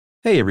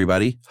Hey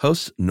everybody,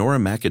 host Nora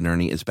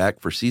McInerney is back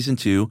for season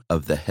 2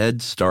 of The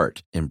Head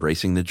Start,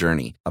 Embracing the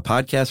Journey, a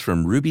podcast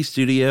from Ruby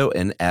Studio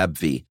and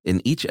AbbVie.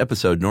 In each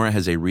episode, Nora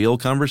has a real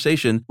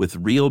conversation with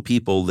real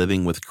people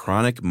living with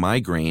chronic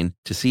migraine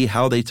to see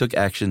how they took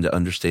action to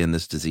understand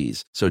this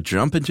disease. So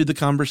jump into the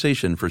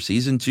conversation for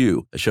season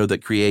 2, a show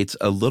that creates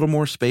a little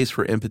more space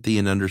for empathy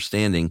and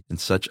understanding in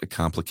such a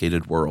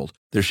complicated world.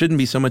 There shouldn't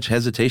be so much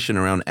hesitation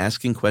around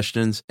asking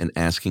questions and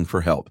asking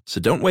for help.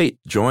 So don't wait.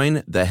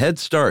 Join The Head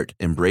Start,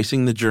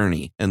 Embracing the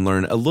Journey, and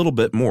learn a little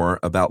bit more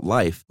about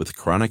life with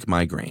chronic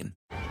migraine.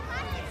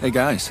 Hey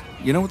guys,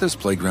 you know what this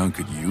playground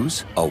could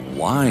use? A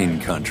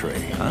wine country,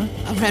 huh?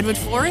 A redwood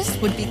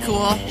forest would be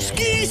cool.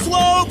 Ski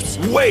slopes!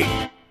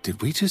 Wait!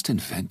 Did we just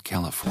invent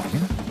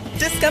California?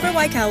 Discover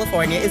why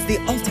California is the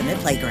ultimate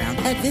playground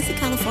at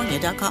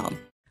visitcalifornia.com.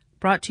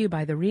 Brought to you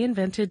by the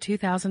reinvented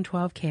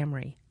 2012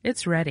 Camry.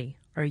 It's ready.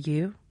 Are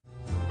you?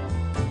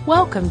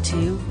 Welcome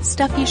to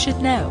Stuff You Should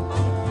Know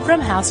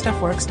from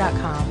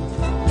HowStuffWorks.com.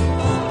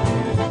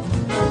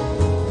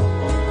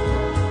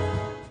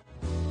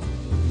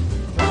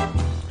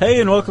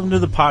 Hey, and welcome to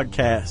the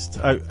podcast.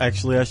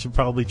 I should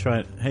probably try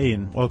it. Hey,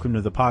 and welcome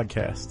to the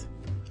podcast.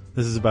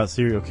 This is about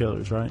serial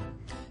killers, right?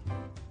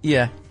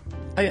 Yeah.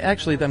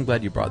 I'm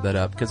glad you brought that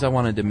up because I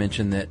wanted to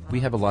mention that we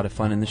have a lot of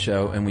fun in the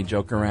show and we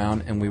joke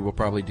around, and we will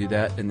probably do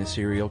that in the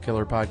serial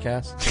killer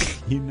podcast.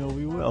 You know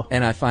we will.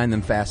 And I find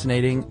them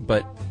fascinating,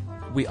 but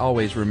we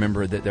always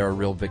remember that there are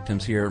real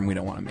victims here and we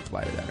don't want to make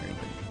light of that or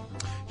anything.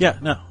 Yeah,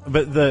 no.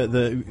 But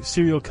the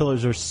serial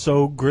killers are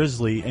so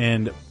grisly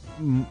and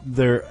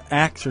their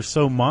acts are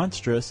so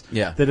monstrous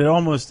that it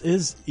almost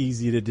is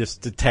easy to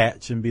just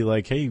detach and be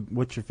like, hey,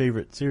 what's your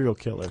favorite serial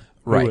killer?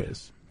 Right. Who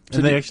is?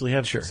 And they actually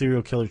have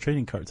serial killer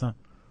trading cards, huh?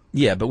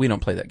 Yeah, but we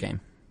don't play that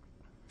game.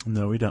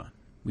 No, we don't.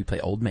 We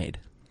play Old Maid.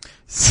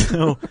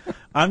 So,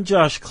 I'm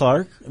Josh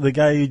Clark. The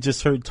guy you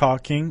just heard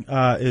talking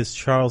is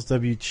Charles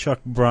W. Chuck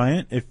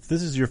Bryant. If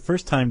this is your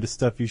first time to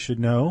Stuff You Should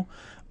Know,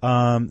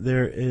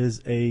 there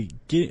is a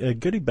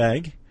goodie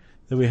bag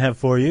that we have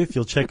for you. If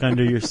you'll check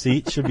under your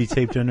seat, should be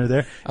taped under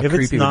there. How if it's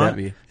creepy not, would that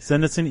be?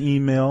 Send us an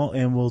email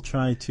and we'll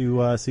try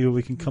to see what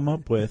we can come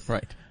up with.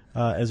 Right.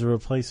 As a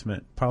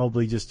replacement,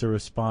 probably just a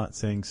response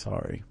saying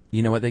sorry.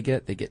 You know what they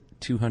get? They get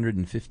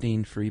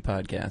 215 free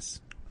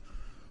podcasts.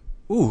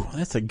 Ooh,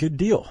 that's a good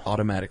deal.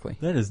 Automatically.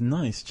 That is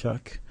nice,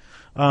 Chuck.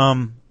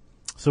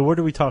 So what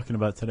are we talking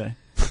about today?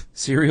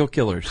 Serial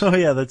killers. Oh,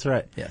 yeah, that's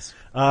right. Yes.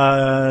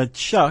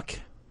 Chuck.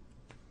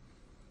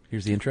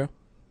 Here's the intro.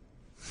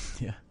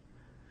 Yeah.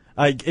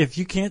 If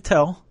you can't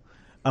tell,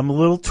 I'm a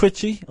little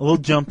twitchy, a little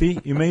jumpy.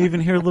 You may even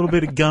hear a little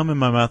bit of gum in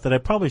my mouth that I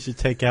probably should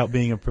take out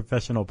being a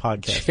professional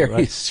podcaster.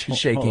 Jerry's right?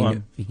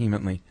 shaking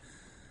vehemently.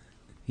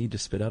 He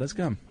just spit out his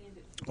gum.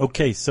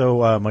 Okay,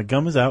 so my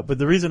gum is out, but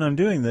the reason I'm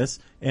doing this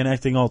and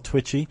acting all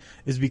twitchy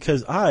is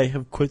because I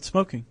have quit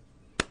smoking.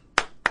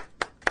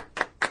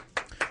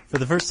 For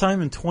the first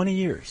time in 20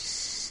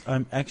 years,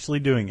 I'm actually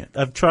doing it.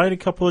 I've tried a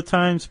couple of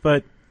times,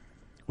 but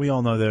we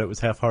all know that it was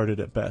half-hearted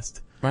at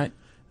best. Right.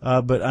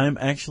 But I'm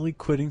actually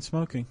quitting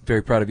smoking.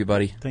 Very proud of you,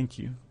 buddy. Thank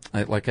you.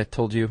 Like I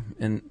told you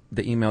in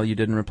the email you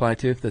didn't reply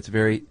to, that's a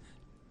very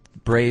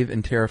brave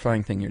and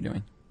terrifying thing you're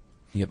doing.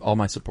 You have all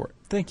my support.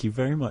 Thank you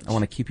very much. I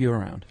want to keep you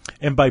around.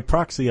 And by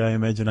proxy, I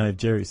imagine I have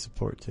Jerry's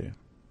support, too.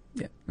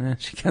 Yeah.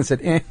 She kind of said,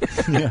 eh.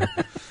 Yeah.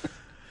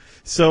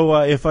 So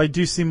if I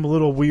do seem a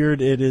little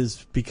weird, it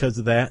is because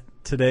of that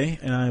today,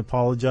 and I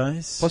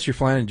apologize. Plus, you're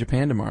flying to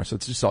Japan tomorrow, so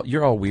it's just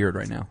you're all weird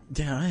right now.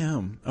 Yeah, I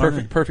am.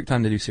 Perfect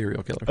time to do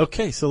serial killers.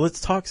 Okay, so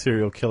let's talk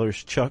serial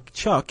killers, Chuck.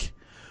 Chuck,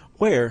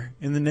 where,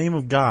 in the name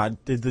of God,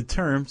 did the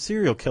term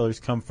serial killers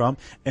come from,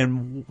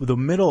 and the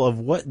middle of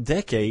what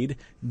decade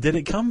did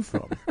it come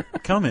from?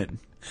 Come in.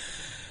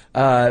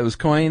 It was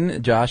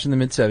coined, Josh, in the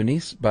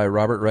mid-'70s by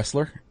Robert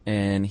Ressler,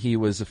 and he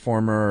was a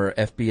former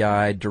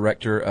FBI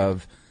director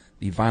of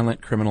the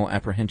Violent Criminal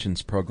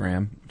Apprehensions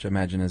Program, which I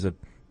imagine is a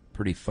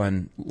pretty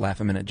fun,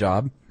 laugh-a-minute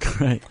job.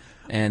 Right.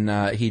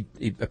 And he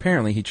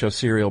apparently he chose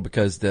serial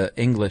because the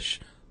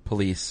English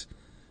police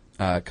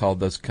called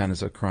those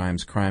kinds of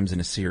crimes in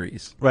a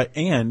series. Right,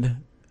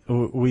 and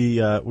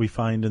we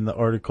find in the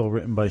article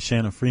written by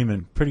Shanna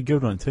Freeman, pretty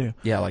good one too.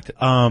 Yeah, I liked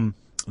it.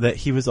 That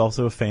he was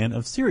also a fan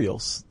of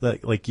serials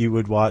that like you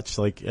would watch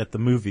like at the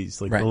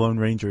movies, like right. The Lone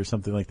Ranger or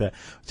something like that,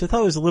 which I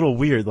thought was a little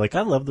weird. Like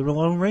I love The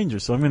Lone Ranger,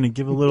 so I'm going to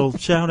give a little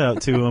shout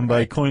out to him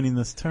by coining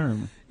this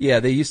term.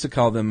 Yeah, they used to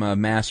call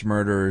them mass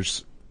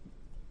murderers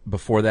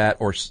before that,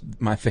 or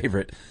my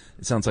favorite,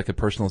 it sounds like a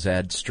personal's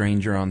ad,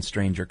 stranger on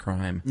stranger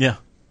crime. Yeah.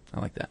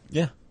 I like that.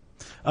 Yeah.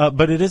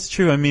 But it is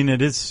true. I mean,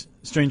 it is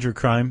stranger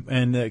crime,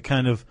 and it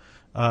kind of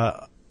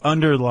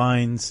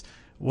underlines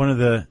one of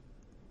the,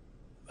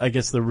 I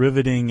guess, the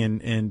riveting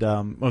and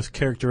most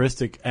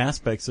characteristic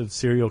aspects of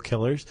serial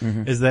killers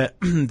is that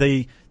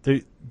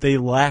they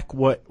lack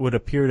what would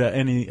appear to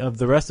any of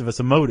the rest of us,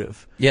 a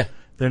motive. Yeah.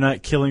 They're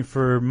not killing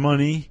for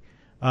money.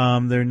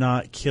 They're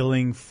not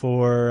killing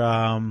for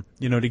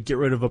to get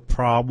rid of a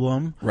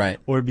problem, right?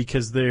 Or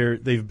because they're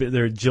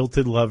a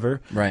jilted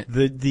lover, right?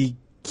 The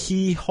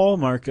key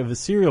hallmark of a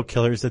serial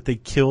killer is that they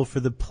kill for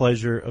the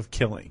pleasure of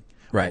killing.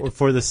 Right. Or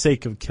for the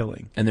sake of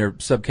killing. And there are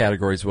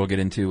subcategories we'll get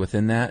into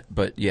within that,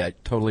 but yeah,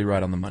 totally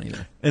right on the money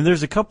there. And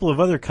there's a couple of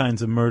other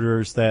kinds of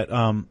murderers that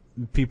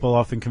people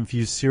often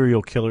confuse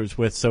serial killers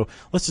with. So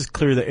let's just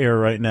clear the air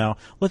right now.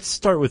 Let's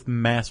start with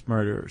mass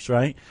murderers,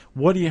 right?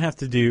 What do you have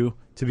to do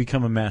to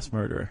become a mass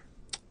murderer?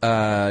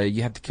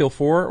 You have to kill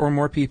 4 or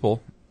more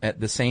people at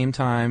the same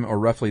time or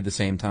roughly the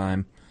same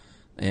time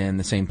in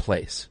the same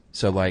place.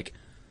 So like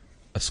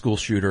a school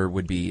shooter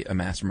would be a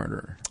mass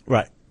murderer.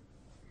 Right.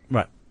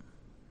 Right?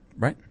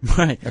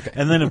 Right. Okay.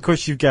 And then, of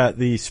course, you've got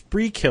the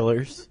spree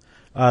killers.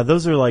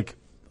 Those are like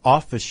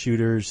office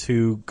shooters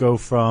who go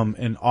from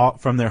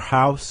their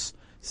house,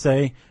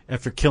 say,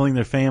 after killing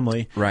their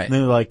family. Right. And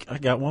they're like, I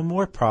got one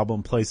more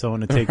problem place I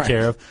want to take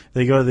care of.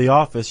 They go to the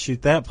office,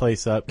 shoot that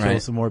place up, kill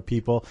some more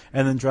people,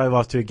 and then drive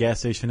off to a gas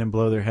station and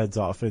blow their heads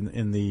off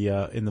in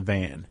the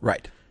van.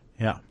 Right.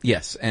 Yeah.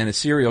 Yes, and a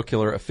serial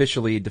killer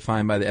officially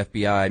defined by the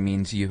FBI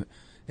means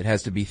it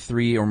has to be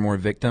 3 or more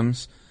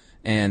victims.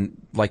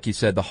 And like you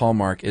said, the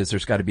hallmark is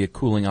there's got to be a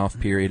cooling off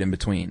period in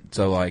between.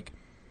 So like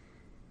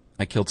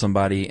I killed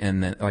somebody,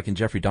 and then like in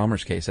Jeffrey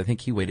Dahmer's case, I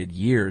think he waited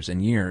years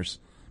and years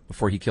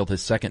before he killed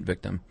his second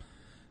victim.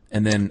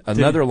 And then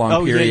another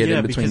long period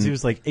in between. Because he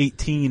was like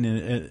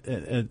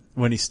 18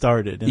 when he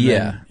started. And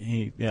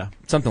then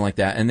something like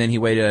that. And then he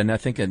waited, and I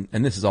think, and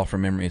this is all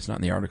from memory, it's not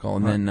in the article.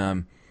 And then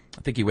I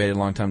think he waited a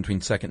long time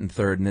between second and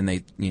third, and then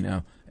they,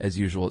 as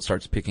usual, it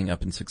starts picking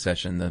up in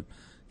succession, the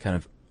kind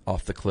of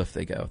off the cliff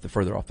they go, the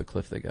further off the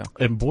cliff they go.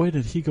 And boy,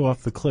 did he go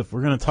off the cliff.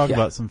 We're going to talk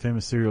about some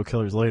famous serial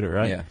killers later,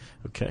 right? Yeah.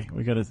 Okay,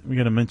 we got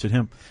to mention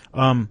him.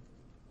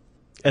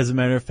 As a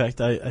matter of fact,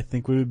 I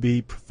think we would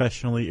be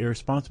professionally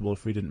irresponsible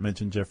if we didn't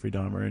mention Jeffrey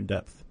Dahmer in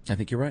depth. I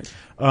think you're right.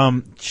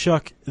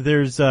 Chuck,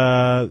 there's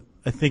I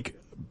think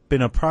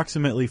been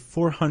approximately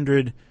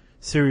 400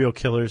 serial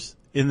killers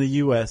in the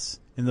U.S.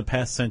 in the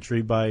past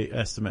century by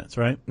estimates,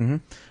 right?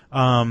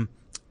 Mm-hmm.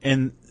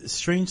 And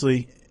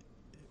strangely,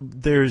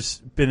 there's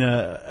been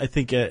an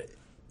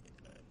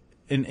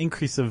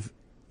increase of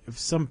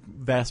some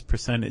vast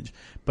percentage,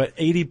 but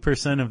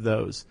 80% of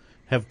those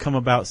have come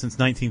about since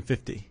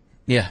 1950.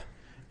 Yeah.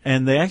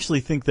 And they actually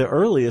think the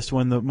earliest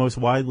one, the most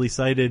widely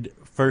cited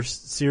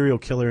first serial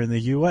killer in the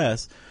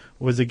U.S.,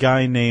 was a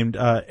guy named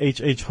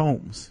H.H.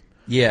 Holmes.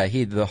 Yeah,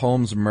 the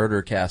Holmes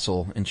Murder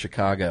Castle in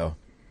Chicago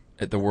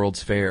at the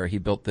World's Fair. He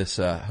built this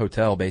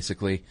hotel,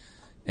 basically,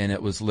 and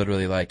it was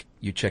literally like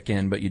you check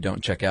in but you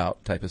don't check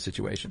out type of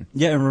situation.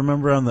 Yeah, and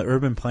remember on the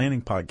Urban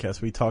Planning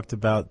podcast we talked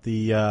about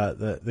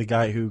the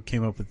guy who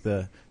came up with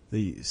the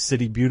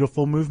City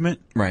Beautiful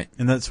movement, right?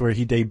 And that's where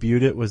he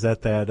debuted it, was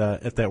at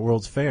that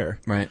World's Fair,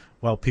 right?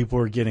 While people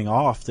were getting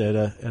offed at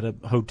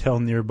a hotel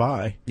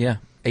nearby. Yeah,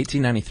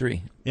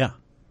 1893. Yeah.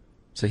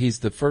 So he's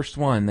the first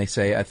one. They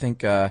say, I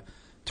think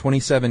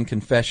 27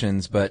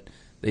 confessions, but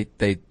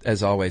they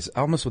as always,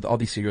 almost with all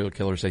these serial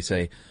killers, they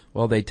say,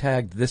 well, they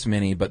tagged this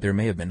many, but there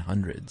may have been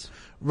hundreds.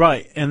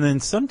 Right, and then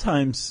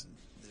sometimes,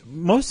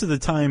 most of the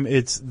time,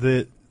 it's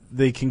that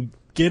they can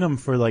get them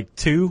for like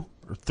 2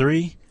 or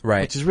 3.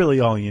 Right. Which is really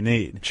all you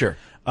need. Sure.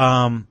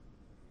 And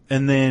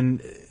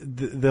then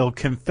they'll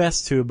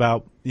confess to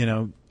about,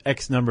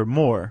 X number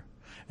more.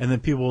 And then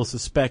people will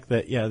suspect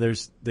that,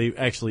 they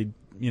actually,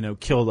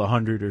 killed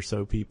 100 or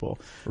so people.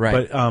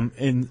 Right. But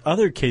in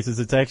other cases,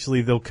 it's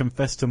actually they'll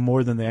confess to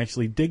more than they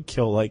actually did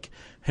kill. Like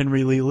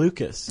Henry Lee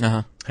Lucas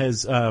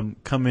has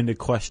come into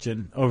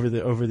question over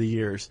the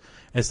years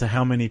as to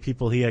how many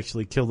people he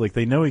actually killed. Like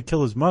they know he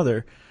killed his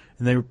mother,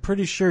 and they were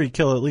pretty sure he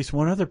killed at least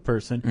one other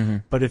person. Mm-hmm.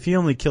 But if he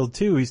only killed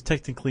 2, he's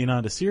technically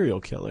not a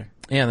serial killer.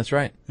 Yeah, that's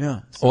right.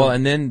 Yeah. So. Well,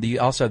 and then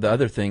also the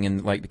other thing,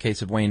 in like the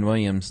case of Wayne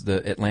Williams,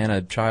 the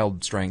Atlanta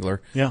child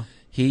strangler. Yeah.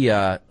 He,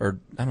 or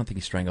I don't think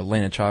he strangled,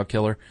 Atlanta child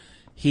killer.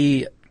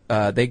 They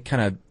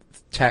kind of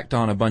tacked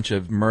on a bunch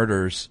of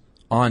murders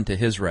onto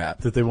his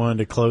rap. That they wanted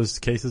to close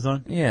cases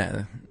on?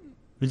 Yeah.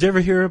 Did you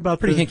ever hear about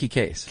pretty hinky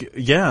case?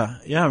 Yeah.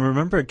 I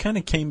remember it kind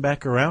of came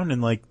back around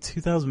in like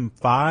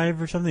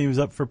 2005 or something. He was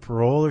up for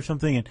parole or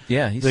something, and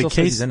he still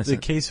says he's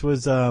innocent. The case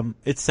was.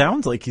 It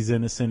sounds like he's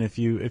innocent if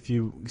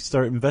you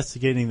start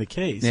investigating the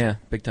case. Yeah,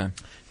 big time.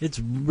 It's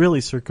really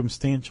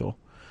circumstantial.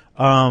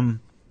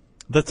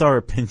 That's our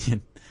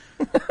opinion.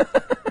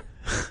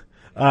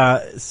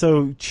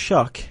 So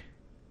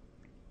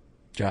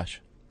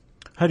Josh,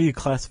 how do you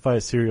classify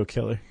a serial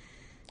killer?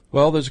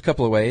 Well, there's a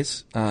couple of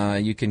ways.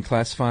 You can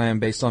classify them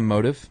based on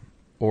motive,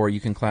 or you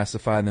can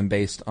classify them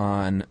based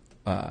on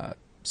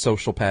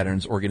social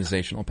patterns,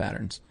 organizational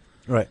patterns.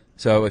 Right.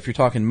 So if you're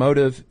talking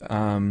motive,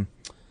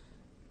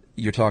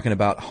 you're talking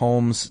about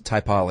Holmes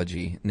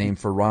typology, named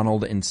for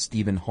Ronald and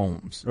Stephen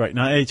Holmes. Right,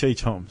 not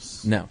H.H.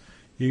 Holmes. No.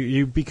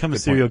 You become a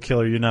serial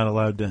killer, you're not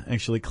allowed to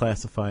actually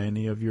classify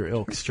any of your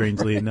ilk,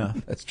 strangely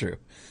enough. That's true.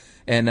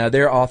 And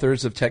they're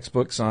authors of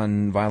textbooks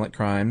on violent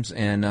crimes,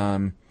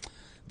 and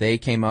they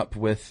came up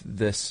with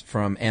this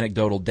from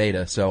anecdotal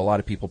data, so a lot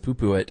of people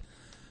poo-poo it.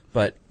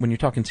 But when you're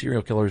talking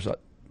serial killers, a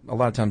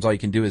lot of times all you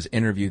can do is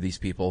interview these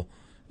people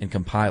and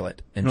compile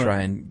it and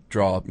try and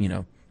draw,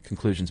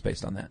 conclusions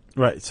based on that.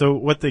 Right. So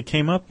what they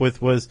came up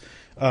with was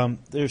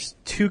there's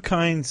two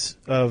kinds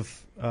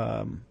of,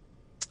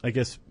 I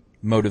guess,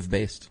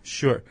 Motive-based.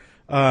 Sure.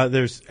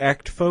 There's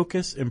act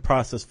focus and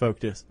process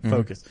focus.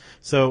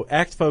 So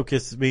act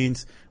focus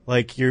means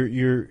like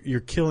you're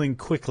killing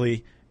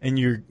quickly, and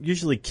you're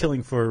usually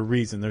killing for a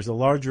reason. There's a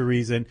larger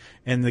reason,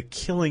 and the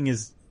killing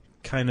is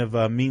kind of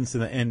a means to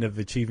the end of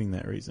achieving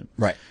that reason.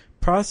 Right.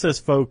 Process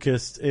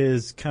focused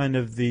is kind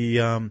of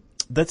the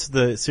that's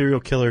the serial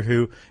killer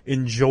who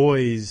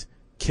enjoys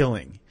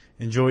killing,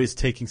 enjoys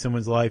taking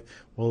someone's life,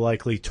 will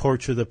likely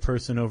torture the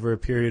person over a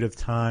period of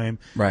time,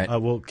 right.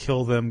 Will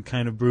kill them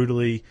kind of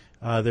brutally.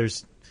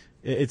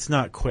 It's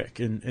not quick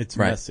and it's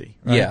right. messy.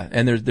 Right? Yeah,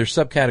 and there's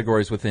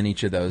subcategories within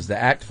each of those. The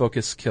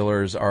act-focused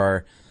killers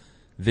are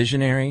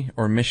visionary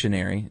or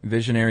missionary.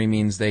 Visionary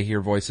means they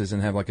hear voices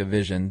and have like a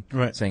vision,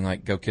 right. saying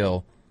like, go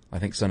kill. I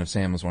think Son of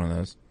Sam was one of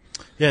those.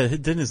 Yeah,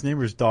 didn't his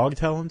neighbor's dog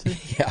tell him to?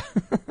 Yeah,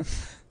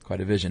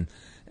 quite a vision.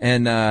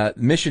 And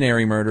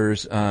missionary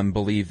murders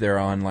believe they're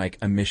on like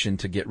a mission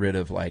to get rid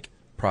of like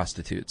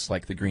prostitutes,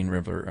 like the Green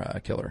River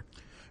Killer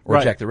or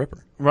right. Jack the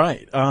Ripper.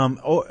 Right.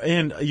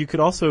 And you could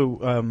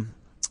also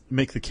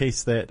make the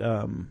case that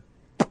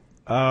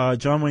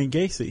John Wayne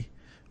Gacy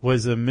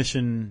was a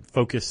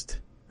mission-focused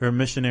or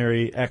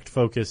missionary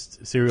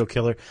act-focused serial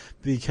killer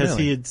because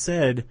really? He had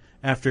said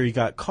after he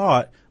got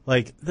caught,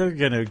 like, they're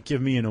going to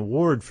give me an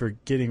award for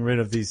getting rid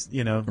of these,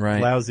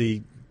 right.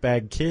 lousy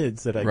bad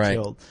kids that I right.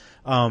 killed.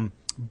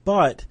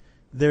 But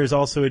there's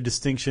also a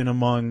distinction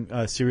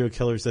among serial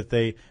killers that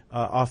they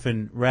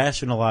often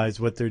rationalize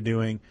what they're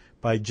doing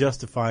by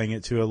justifying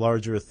it to a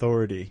larger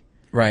authority.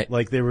 Right.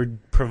 Like they were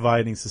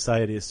providing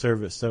society a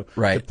service. So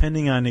right.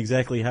 depending on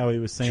exactly how he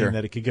was saying sure.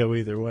 that, it could go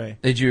either way.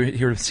 Did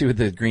you see what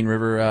the Green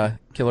River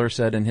Killer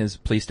said in his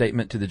plea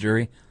statement to the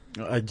jury?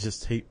 I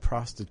just hate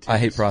prostitutes. I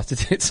hate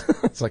prostitutes.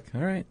 It's like,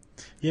 all right.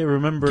 Yeah,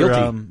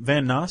 remember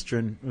Van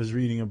Nostrand was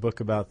reading a book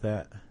about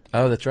that.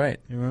 Oh, that's right.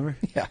 You remember?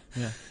 Yeah.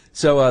 Yeah.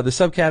 So the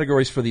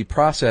subcategories for the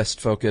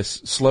processed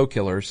focus slow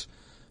killers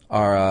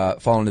are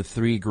fall into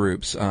three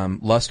groups.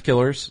 Lust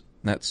killers,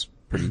 that's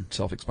pretty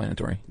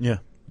self-explanatory. Yeah.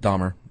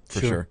 Dahmer, for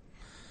sure.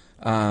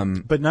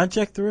 But not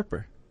Jack the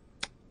Ripper.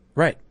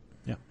 Right.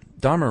 Yeah.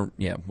 Dahmer,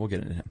 yeah, we'll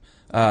get into him.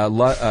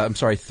 I'm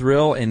sorry,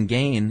 thrill and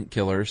gain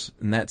killers,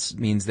 and that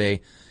means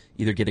they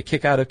either get a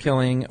kick out of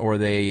killing or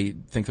they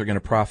think they're going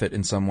to profit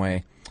in some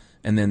way.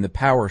 And then the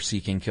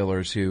power-seeking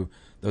killers,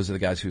 those are the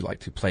guys who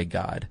like to play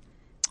God.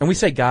 And we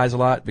say guys a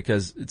lot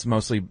because it's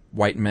mostly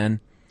white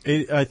men.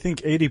 I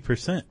think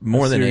 80%.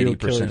 More than 80%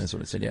 killers. is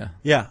what it said, yeah.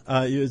 Yeah,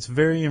 it's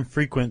very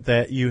infrequent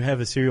that you have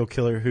a serial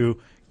killer who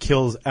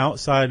kills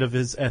outside of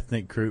his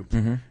ethnic group,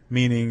 mm-hmm.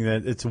 meaning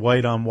that it's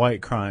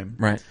white-on-white crime.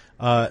 Right.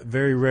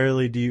 Very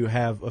rarely do you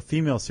have a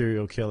female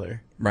serial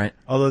killer. Right.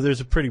 Although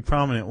there's a pretty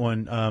prominent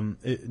one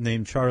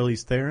named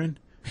Charlize Theron.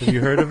 Have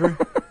you heard of her?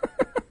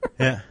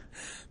 Yeah.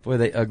 Boy,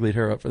 they uglied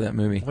her up for that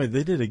movie. Wait,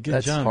 they did a good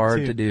That's job. That's hard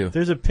too. to do.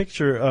 There's a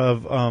picture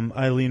of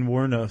Eileen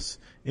Wuornos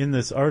in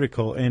this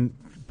article, and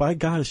by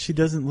God, she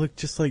doesn't look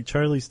just like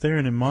Charlize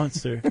Theron in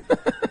Monster.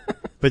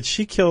 But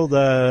she killed.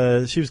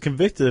 She was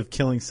convicted of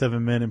killing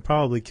 7 men and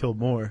probably killed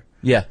more.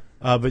 Yeah.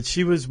 But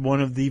she was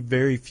one of the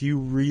very few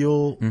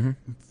real mm-hmm.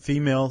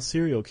 female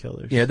serial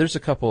killers. Yeah, there's a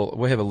couple.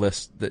 We have a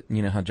list that,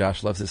 you know how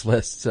Josh loves this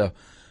list, so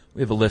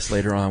we have a list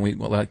later on. We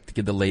like to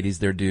give the ladies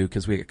their due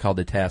because we get called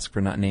to task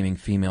for not naming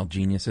female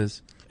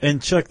geniuses. And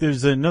Chuck,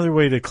 there's another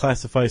way to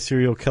classify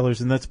serial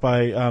killers, and that's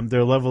by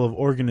their level of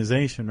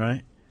organization,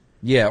 right?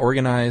 Yeah,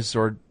 organized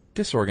or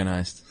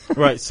disorganized.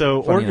 Right,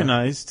 so Funny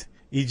organized,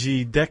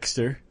 e.g.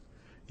 Dexter.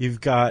 You've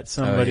got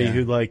somebody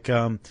who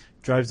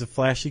drives a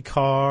flashy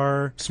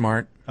car.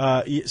 Smart.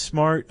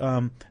 Smart.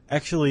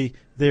 Actually,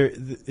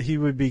 he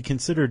would be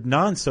considered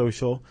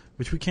non-social,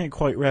 which we can't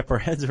quite wrap our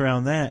heads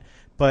around that.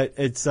 But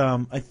it's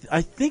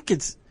I think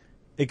it's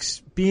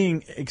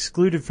being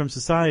excluded from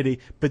society,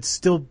 but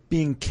still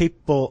being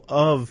capable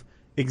of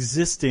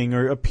existing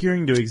or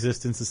appearing to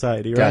exist in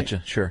society. Right?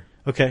 Gotcha. Sure.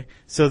 Okay.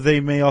 So they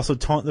may also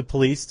taunt the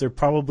police. They're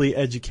probably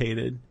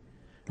educated.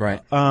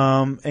 Right.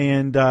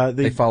 And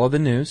they follow the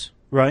news.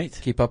 Right.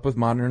 Keep up with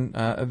modern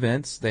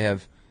events. They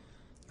have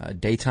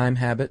daytime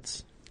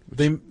habits,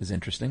 which is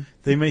interesting.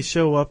 They may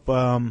show up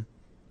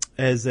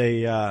as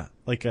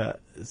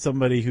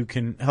somebody who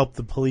can help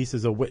the police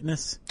as a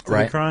witness to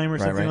the crime or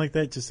something like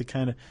that, just to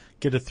kind of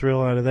get a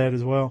thrill out of that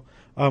as well.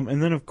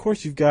 And then, of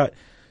course, you've got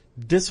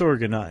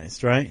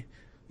disorganized, right?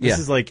 This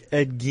is like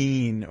Ed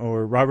Gein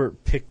or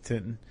Robert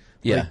Pickton.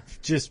 Yeah.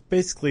 Like, just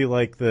basically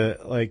like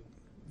a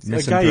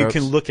guy you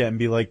can look at and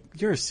be like,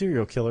 you're a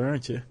serial killer,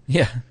 aren't you?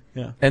 Yeah.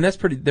 Yeah. And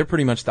they're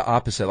pretty much the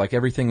opposite. Like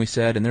everything we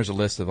said, and there's a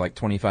list of like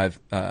 25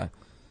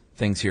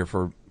 things here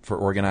for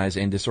organized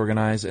and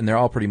disorganized, and they're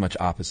all pretty much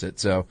opposite.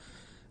 So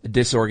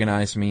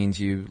disorganized means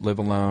you live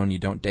alone, you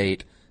don't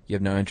date, you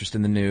have no interest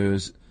in the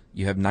news,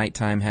 you have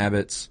nighttime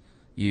habits,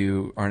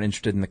 you aren't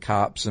interested in the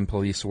cops and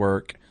police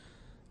work.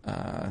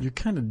 You're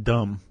kind of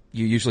dumb.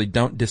 You usually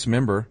don't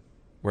dismember,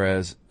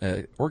 whereas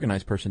an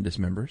organized person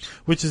dismembers.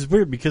 Which is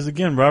weird because,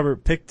 again,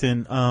 Robert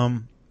Pickton,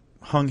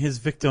 hung his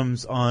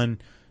victims on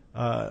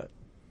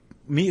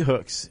meat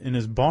hooks in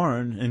his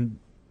barn and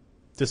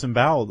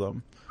disemboweled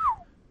them.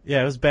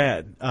 Yeah, it was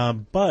bad.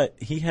 But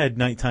he had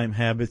nighttime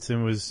habits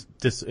and was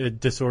a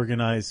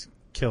disorganized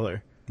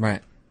killer.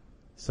 Right.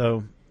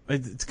 So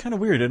it's kind of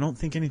weird. I don't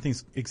think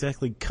anything's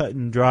exactly cut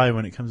and dry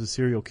when it comes to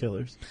serial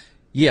killers.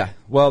 Yeah.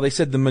 Well, they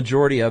said the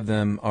majority of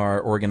them are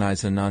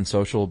organized and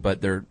non-social,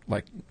 but they're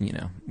like,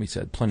 we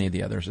said plenty of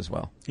the others as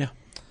well. Yeah.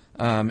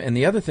 And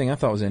the other thing I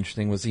thought was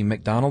interesting was the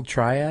McDonald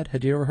Triad.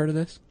 Had you ever heard of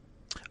this?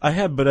 I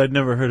have, but I'd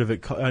never heard of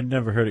it. I'd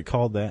never heard it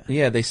called that.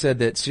 Yeah, they said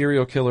that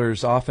serial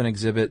killers often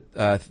exhibit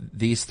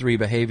these three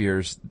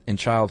behaviors in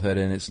childhood,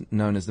 and it's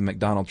known as the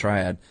McDonald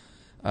Triad,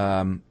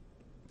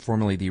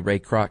 formerly the Ray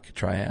Kroc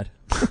Triad.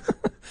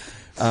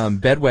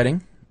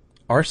 Bedwetting,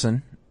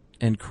 arson,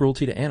 and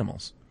cruelty to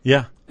animals.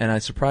 Yeah. And I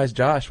surprised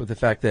Josh with the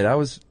fact that I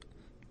was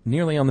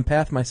nearly on the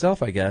path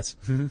myself, I guess,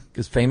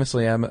 because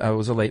famously I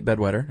was a late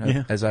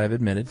bedwetter, as I have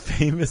admitted.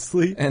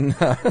 Famously? And,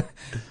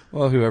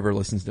 well, whoever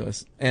listens to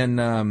us.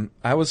 And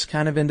I was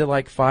kind of into,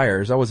 like,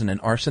 fires. I wasn't an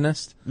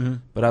arsonist,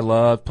 but I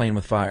love playing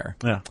with fire.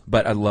 Yeah.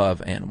 But I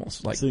love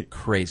animals, like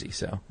crazy,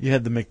 so. You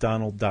had the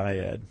McDonald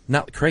dyad.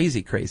 Not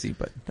crazy,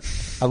 but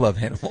I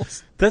love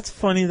animals. That's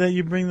funny that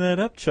you bring that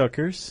up,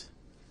 Chuckers,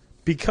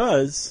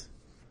 because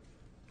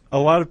a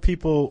lot of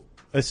people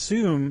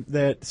assume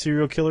that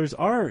serial killers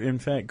are, in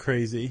fact,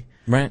 crazy.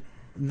 Right.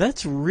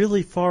 That's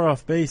really far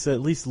off base,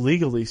 at least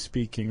legally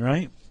speaking,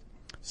 right?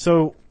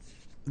 So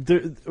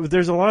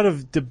there's a lot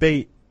of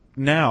debate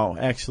now,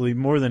 actually,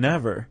 more than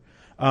ever,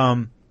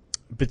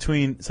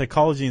 between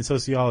psychology and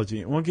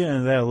sociology. And we'll get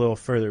into that a little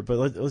further, but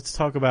let's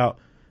talk about,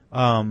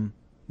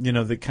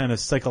 the kind of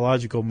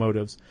psychological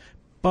motives.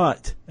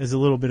 But, as a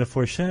little bit of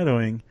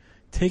foreshadowing,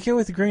 take it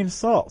with a grain of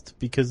salt,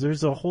 because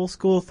there's a whole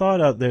school of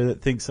thought out there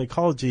that thinks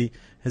psychology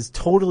has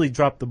totally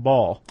dropped the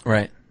ball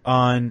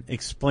on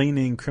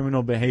explaining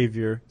criminal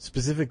behavior,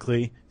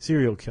 specifically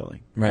serial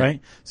killing.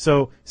 Right?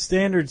 So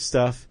standard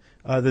stuff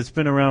that's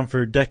been around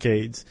for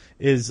decades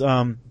is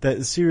that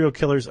serial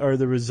killers are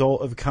the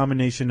result of a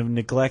combination of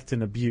neglect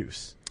and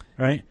abuse.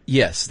 Right?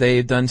 Yes,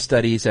 they've done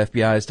studies,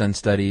 FBI has done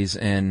studies,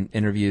 and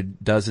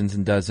interviewed dozens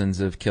and dozens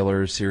of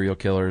killers, serial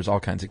killers,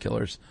 all kinds of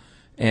killers.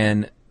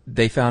 And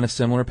they found a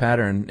similar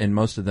pattern in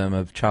most of them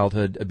of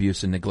childhood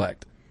abuse and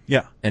neglect.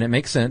 Yeah. And it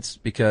makes sense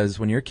because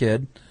when you're a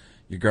kid,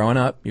 you're growing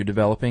up, you're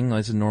developing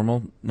as a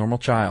normal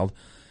child.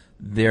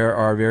 There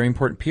are very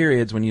important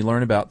periods when you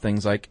learn about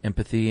things like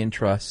empathy and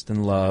trust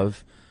and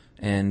love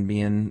and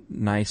being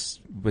nice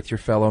with your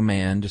fellow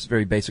man, just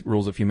very basic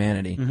rules of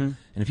humanity. And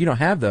if you don't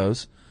have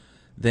those,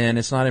 then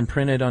it's not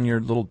imprinted on your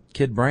little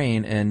kid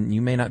brain, and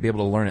you may not be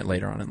able to learn it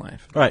later on in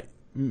life. Right.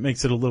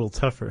 Makes it a little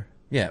tougher.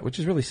 Yeah, which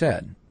is really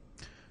sad.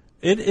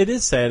 It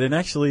is sad, and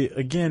actually,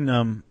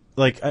 again,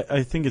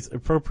 I think it's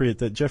appropriate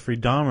that Jeffrey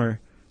Dahmer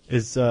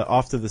is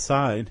off to the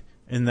side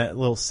in that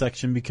little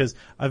section, because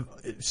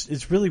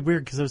it's really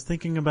weird, because I was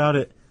thinking about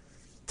it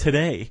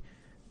today.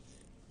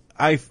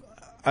 I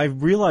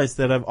realized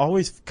that I've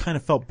always kind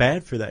of felt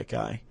bad for that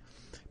guy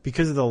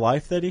because of the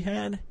life that he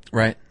had.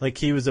 Right. Like,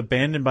 he was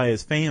abandoned by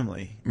his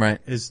family. Right.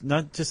 It's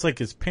not just like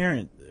his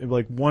parent,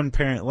 like one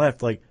parent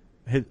left. Like,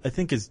 I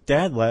think his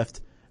dad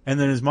left, and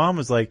then his mom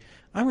was like,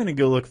 I'm going to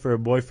go look for a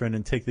boyfriend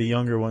and take the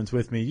younger ones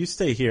with me. You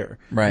stay here.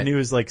 Right. And he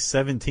was like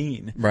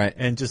 17. Right.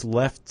 And just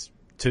left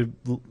to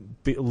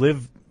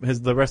live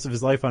the rest of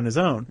his life on his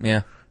own.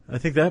 Yeah. I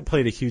think that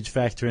played a huge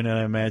factor in it,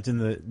 I imagine,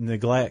 the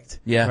neglect.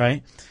 Yeah.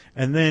 Right?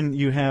 And then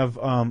you have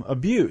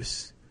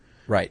abuse.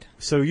 Right.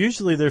 So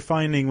usually they're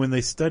finding, when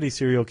they study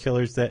serial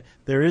killers, that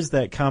there is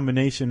that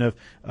combination of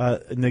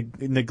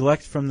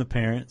neglect from the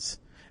parents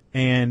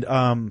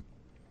and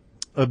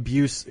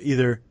abuse,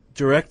 either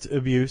direct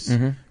abuse,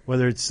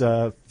 whether it's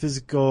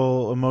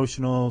physical,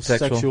 emotional,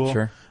 sexual,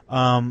 sure.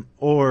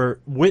 Or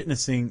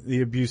witnessing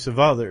the abuse of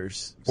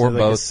others, or so like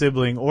both, a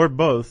sibling, or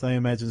both. I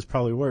imagine is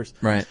probably worse.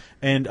 Right.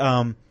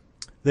 And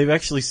they've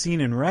actually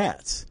seen in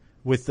rats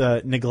with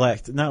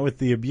neglect, not with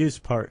the abuse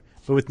part,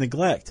 but with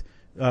neglect,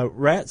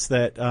 rats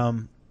that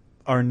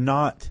are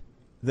not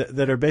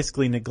that are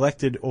basically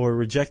neglected or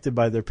rejected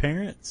by their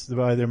parents,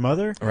 by their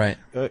mother, right,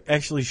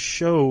 actually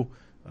show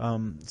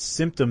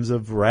symptoms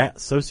of rat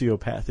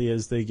sociopathy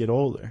as they get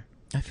older.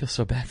 I feel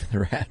so bad for the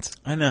rats.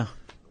 I know.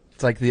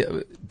 It's like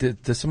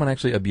does someone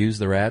actually abuse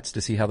the rats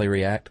to see how they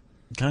react?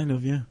 Kind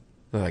of, yeah.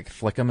 They like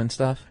flick them and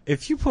stuff.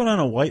 If you put on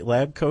a white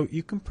lab coat,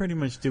 you can pretty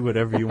much do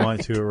whatever you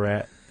want to a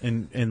rat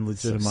and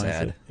legitimize so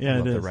sad. it. Yeah,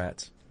 Love it is. The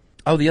rats.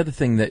 Oh, the other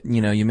thing that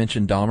you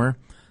mentioned Dahmer,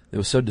 that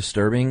was so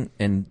disturbing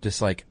and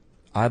just like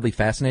oddly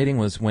fascinating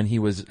was when he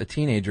was a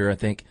teenager. I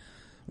think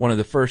one of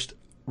the first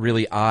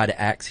really odd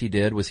acts he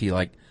did was he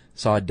like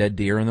saw a dead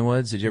deer in the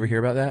woods. Did you ever hear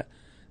about that?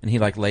 And he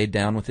like laid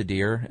down with the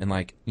deer and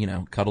like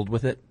cuddled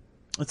with it.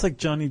 It's like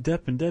Johnny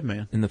Depp in Dead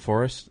Man. In the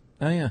forest.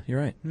 Oh yeah, you're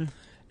right. Yeah.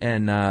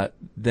 And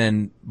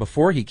then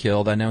before he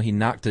killed, I know he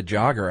knocked a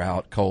jogger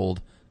out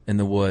cold in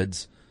the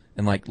woods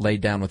and like laid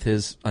down with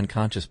his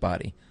unconscious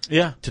body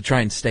Yeah. to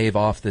try and stave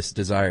off this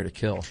desire to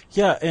kill.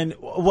 Yeah, and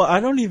well, I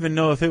don't even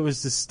know if it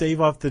was to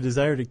stave off the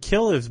desire to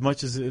kill as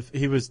much as if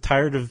he was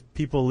tired of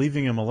people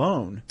leaving him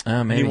alone.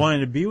 And Maybe. he wanted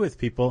to be with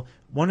people.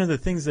 One of the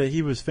things that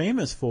he was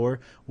famous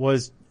for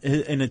was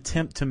an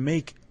attempt to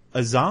make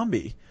a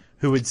zombie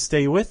who would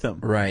stay with him.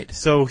 Right.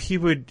 So he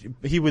would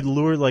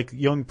lure like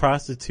young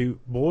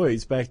prostitute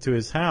boys back to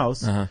his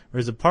house or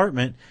his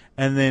apartment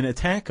and then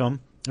attack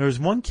them. There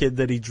was one kid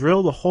that he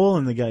drilled a hole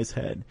in the guy's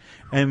head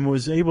and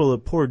was able to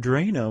pour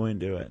Drano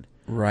into it.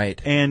 Right.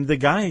 And the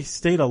guy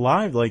stayed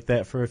alive like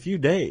that for a few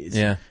days.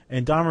 Yeah.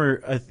 And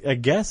Dahmer, I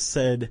guess,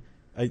 said,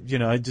 I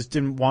just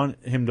didn't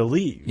want him to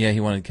leave. Yeah, he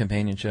wanted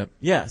companionship.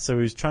 Yeah, so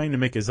he was trying to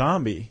make a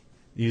zombie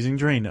using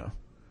Drano.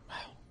 Wow.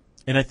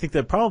 And I think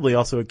that probably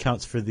also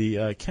accounts for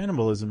the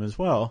cannibalism as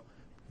well.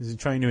 He's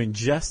trying to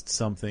ingest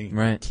something,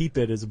 Right. keep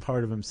it as a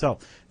part of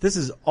himself. This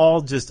is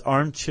all just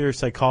armchair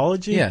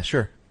psychology. Yeah,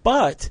 sure.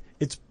 But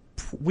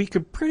we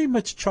could pretty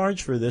much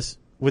charge for this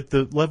with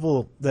the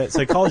level that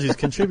psychology has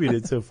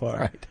contributed so far.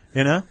 Right.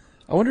 You know?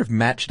 I wonder if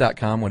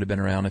Match.com would have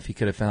been around if he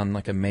could have found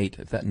like a mate,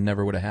 if that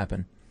never would have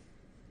happened.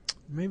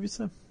 Maybe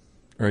so.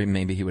 Or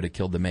maybe he would have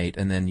killed the mate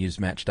and then used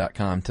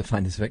Match.com to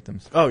find his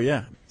victims. Oh,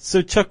 yeah.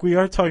 So, Chuck, we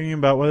are talking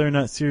about whether or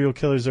not serial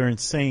killers are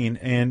insane.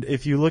 And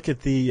if you look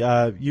at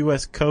the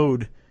U.S.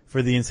 code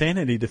for the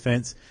insanity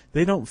defense,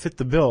 they don't fit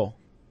the bill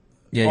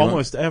Yeah,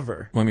 almost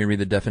ever. Want me to read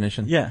the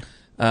definition? Yeah.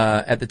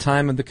 At the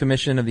time of the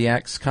commission of the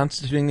acts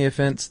constituting the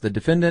offense, the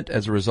defendant,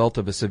 as a result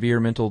of a severe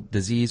mental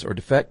disease or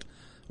defect,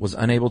 was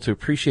unable to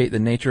appreciate the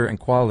nature and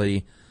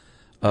quality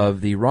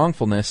of the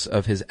wrongfulness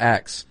of his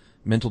acts.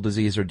 Mental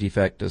disease or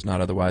defect does not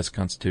otherwise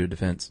constitute a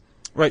defense.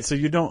 Right, so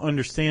you don't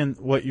understand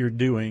what you're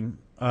doing.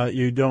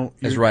 You don't...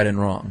 As right and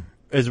wrong.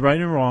 As right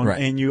and wrong,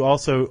 Right. and you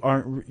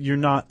also you're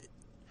not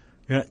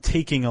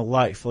taking a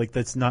life. Like,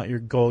 that's not your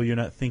goal. You're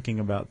not thinking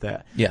about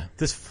that. Yeah.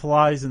 This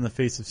flies in the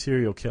face of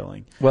serial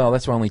killing. Well,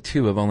 that's why only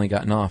 2 have only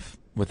gotten off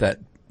with that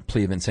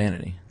plea of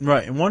insanity.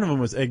 Right, and one of them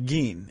was Ed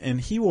Gein, and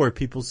he wore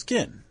people's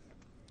skin.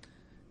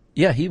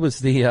 Yeah, he was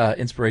the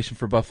inspiration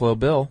for Buffalo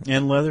Bill.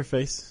 And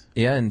Leatherface.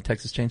 Yeah, in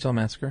Texas Chainsaw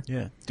Massacre.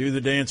 Yeah. Do the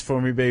dance for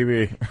me,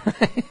 baby.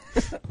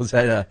 Was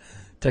that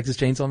Texas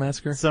Chainsaw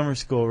Massacre? Summer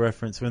school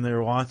reference when they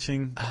were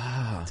watching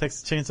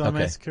Texas Chainsaw Okay.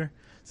 Massacre.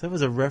 So that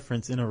was a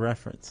reference in a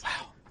reference.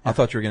 Wow. I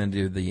thought you were going to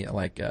do the,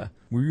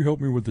 will you help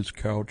me with this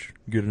couch?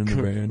 Get in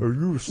the van. Are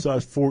you a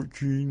size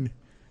 14?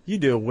 You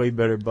do a way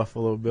better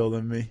Buffalo Bill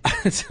than me.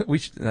 We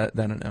should, I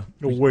don't know.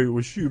 No, wait,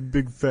 was she a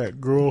big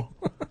fat girl?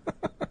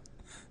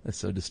 That's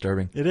so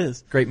disturbing. It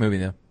is. Great movie,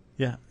 though.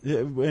 Yeah.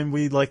 And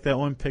we like that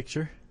one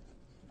picture.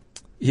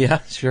 Yeah,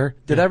 sure.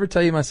 Did I ever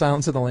tell you my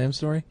Silence of the Lambs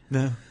story?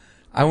 No.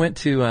 I went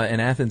to,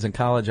 in Athens in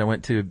college, I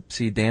went to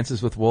see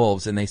Dances with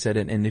Wolves, and they said,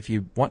 and if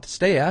you want to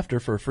stay after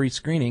for a free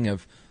screening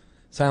of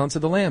Silence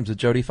of the Lambs with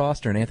Jodie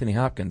Foster and Anthony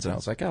Hopkins, and I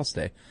was like, I'll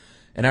stay.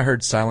 And I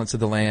heard Silence of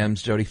the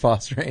Lambs, Jodie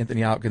Foster,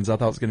 Anthony Hopkins. I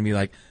thought it was going to be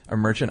like a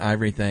Merchant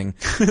Ivory thing.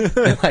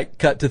 And like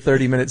cut to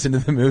 30 minutes into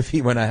the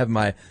movie when I have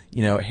my,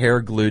 hair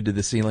glued to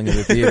the ceiling of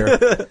the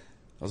theater.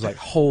 I was like,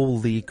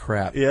 holy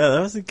crap. Yeah, that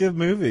was a good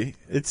movie.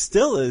 It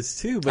still is,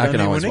 too. But I can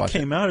always when it watch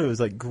came out, it was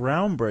like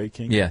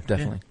groundbreaking. Yeah,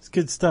 definitely. Yeah, it's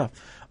good stuff.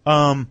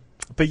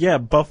 But yeah,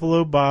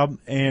 Buffalo Bob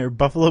and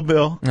Buffalo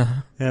Bill.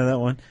 Uh-huh. Yeah, that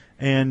one.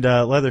 And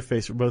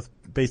Leatherface were both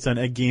based on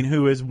Ed Gein,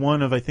 who is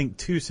one of, I think,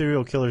 2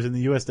 serial killers in the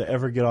U.S. to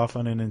ever get off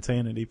on an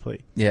insanity plea.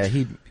 Yeah,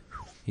 he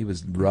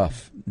was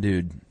rough,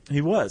 dude.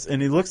 He was.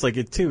 And he looks like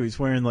it, too. He's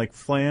wearing, like,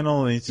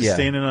 flannel, and he's just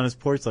standing on his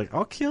porch like,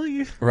 I'll kill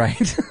you.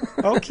 Right.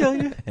 I'll kill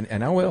you.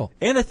 And I will.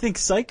 And I think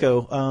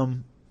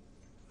Psycho,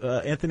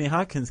 Anthony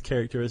Hopkins'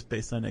 character is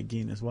based on Ed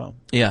Gein as well.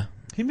 Yeah.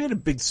 He made a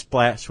big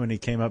splash when he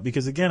came out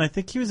because, again, I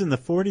think he was in the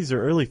 40s or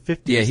early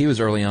 50s. Yeah, he was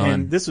early on.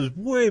 And this was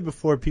way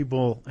before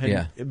people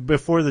had,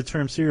 before the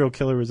term serial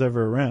killer was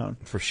ever around.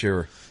 For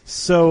sure.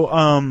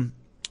 So,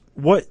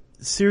 what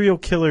serial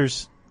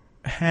killers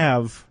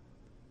have,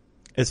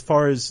 as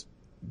far as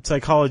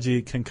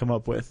psychology can come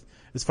up with,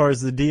 as far as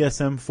the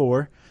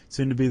DSM-4,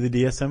 soon to be the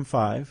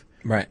DSM-5.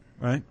 Right.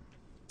 Right?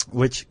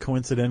 Which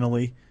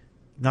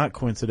not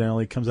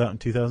coincidentally, comes out in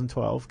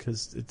 2012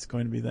 because it's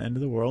going to be the end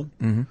of the world.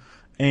 Mm-hmm.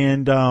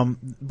 And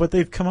what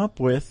they've come up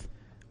with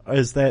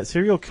is that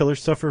serial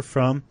killers suffer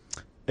from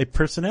a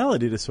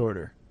personality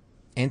disorder.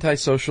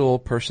 Antisocial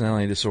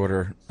personality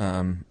disorder,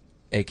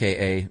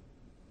 a.k.a.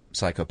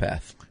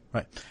 psychopath.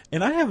 Right.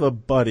 And I have a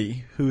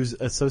buddy who's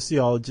a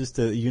sociologist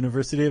at the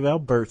University of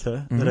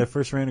Alberta that I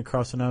first ran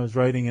across when I was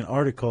writing an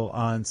article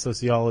on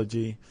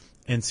sociology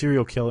and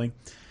serial killing.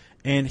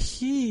 And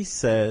he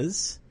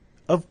says,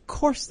 of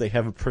course they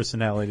have a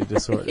personality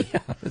disorder. Yeah,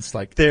 it's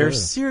like they're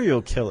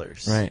serial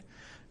killers. Right.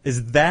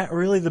 Is that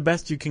really the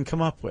best you can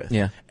come up with?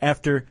 Yeah.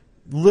 After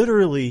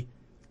literally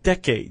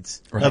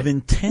decades of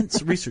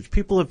intense research,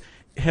 people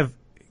have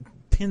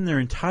pinned their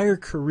entire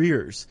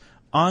careers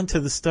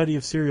onto the study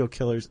of serial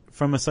killers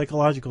from a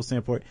psychological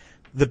standpoint.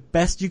 The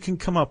best you can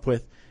come up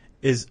with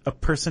is a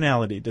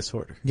personality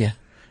disorder. Yeah.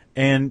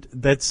 And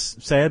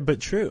that's sad but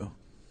true.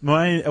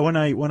 When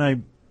I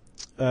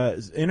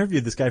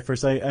interviewed this guy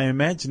first, I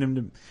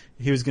imagined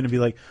he was going to be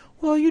like,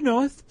 well,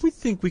 we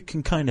think we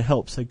can kind of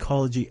help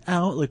psychology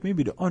out, like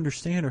maybe to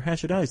understand or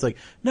hash it out. He's like,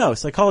 no,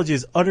 psychology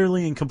has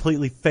utterly and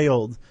completely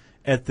failed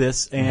at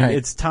this, and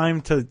it's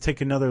time to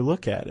take another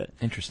look at it.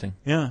 Interesting.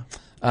 Yeah.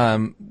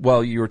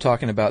 Well, you were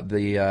talking about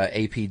the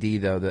APD,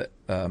 though, the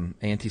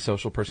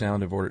antisocial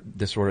personality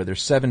disorder.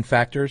 There's 7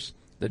 factors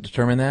that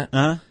determine that.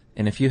 Uh-huh.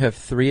 And if you have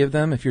 3 of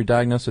them, if you're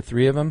diagnosed with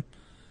 3 of them,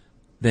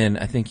 then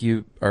I think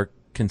you are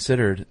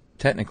considered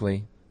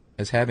technically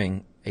as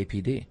having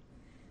APD.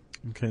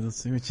 Okay, let's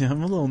see what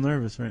I'm a little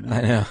nervous right now.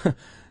 I know.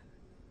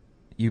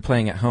 You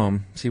playing at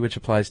home, see which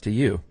applies to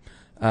you.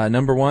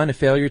 Number 1, a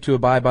failure to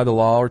abide by the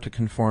law or to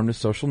conform to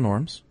social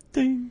norms.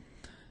 Ding.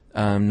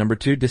 Number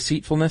 2,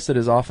 deceitfulness that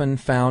is often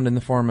found in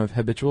the form of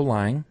habitual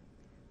lying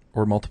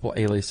or multiple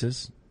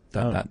aliases. ...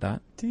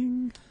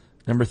 Ding.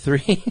 Number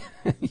 3,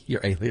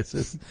 your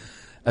aliases.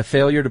 A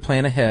failure to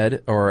plan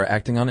ahead or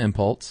acting on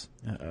impulse.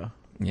 Uh-oh.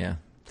 Yeah.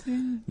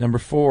 Number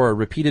 4,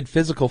 repeated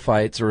physical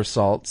fights or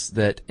assaults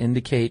that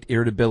indicate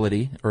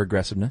irritability or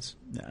aggressiveness.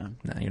 No,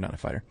 you're not a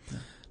fighter. No.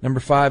 Number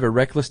 5, a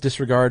reckless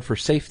disregard for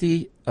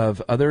safety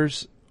of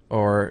others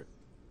or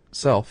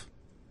self.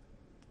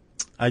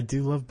 I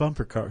do love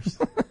bumper cars.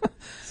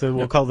 So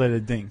we'll call that a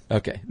ding.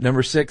 Okay.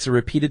 Number 6, a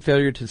repeated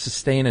failure to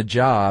sustain a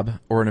job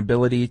or an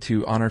ability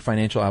to honor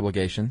financial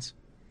obligations.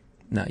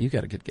 No, you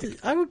got a good gig.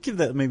 I would give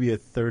that maybe a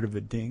third of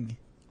a ding.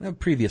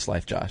 Previous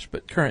life Josh,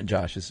 but current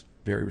Josh is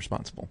very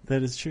responsible.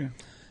 That is true.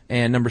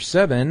 And number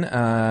 7,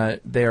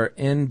 they are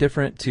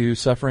indifferent to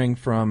suffering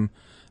from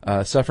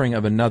suffering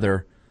of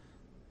another.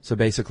 So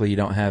basically, you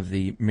don't have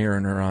the mirror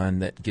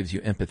neuron that gives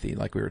you empathy,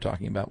 like we were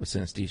talking about with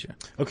synesthesia.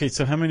 Okay,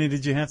 so how many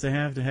did you have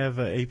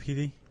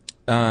APD?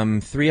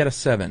 3 out of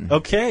 7.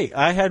 Okay,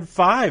 I had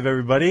 5,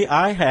 everybody.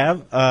 I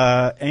have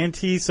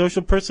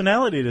antisocial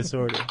personality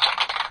disorder.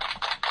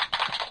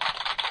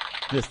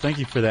 Yes, thank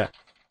you for that.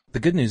 The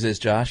good news is,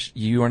 Josh,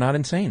 you are not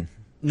insane.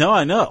 No,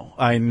 I know.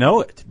 I know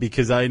it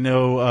because I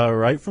know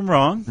right from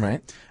wrong.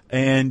 Right.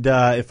 And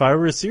if I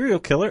were a serial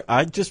killer,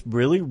 I'd just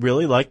really,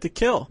 really like to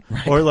kill.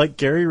 Right. Or like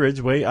Gary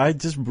Ridgway, I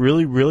just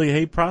really, really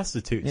hate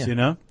prostitutes, you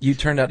know? You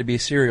turned out to be a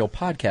serial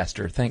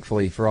podcaster,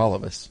 thankfully, for all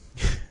of us.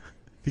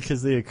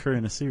 Because they occur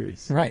in a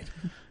series. Right.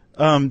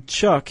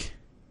 Chuck,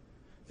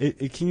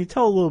 can you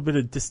tell a little bit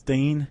of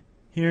disdain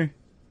here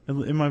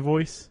in my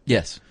voice?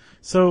 Yes.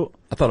 So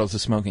I thought it was a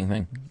smoking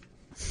thing.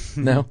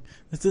 No?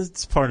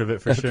 It's part of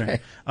it for sure.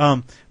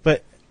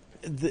 But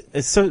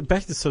so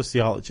back to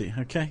sociology,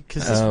 okay?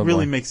 Because this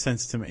really makes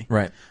sense to me.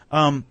 Right.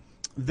 But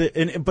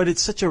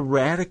it's such a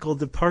radical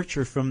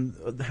departure from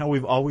how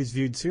we've always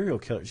viewed serial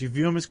killers. You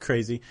view them as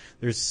crazy.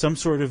 There's some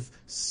sort of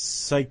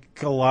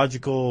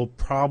psychological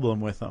problem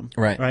with them.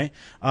 Right.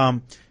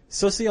 Right?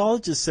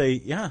 Sociologists say,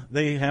 yeah,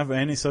 they have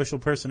antisocial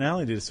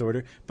personality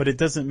disorder, but it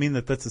doesn't mean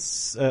that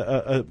that's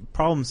a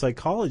problem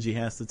psychology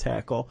has to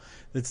tackle.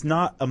 It's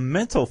not a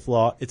mental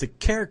flaw, it's a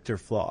character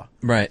flaw.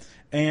 Right.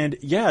 And,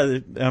 yeah,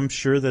 I'm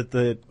sure that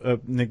the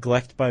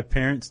neglect by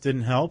parents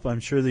didn't help. I'm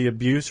sure the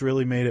abuse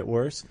really made it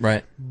worse.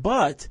 Right.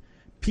 But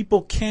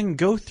people can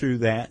go through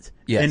that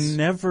and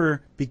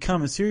never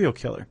become a serial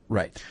killer.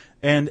 Right.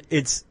 And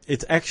it's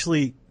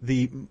actually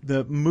the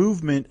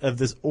movement of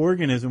this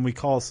organism we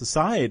call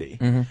society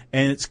and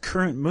its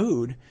current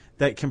mood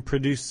that can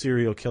produce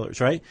serial killers,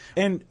 right?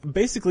 And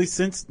basically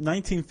since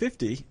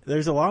 1950,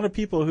 there's a lot of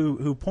people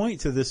who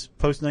point to this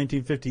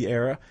post-1950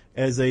 era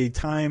as a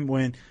time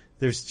when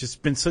there's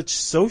just been such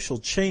social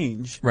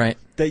change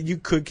that you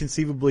could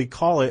conceivably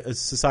call it a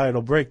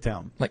societal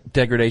breakdown. Like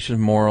degradation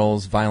of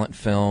morals, violent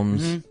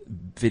films,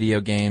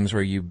 video games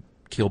where you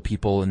kill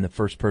people in the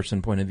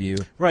first-person point of view.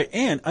 Right,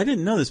 and I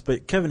didn't know this,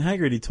 but Kevin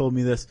Haggerty told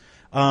me this.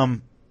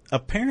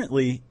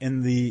 Apparently,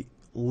 in the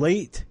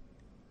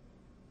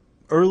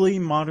early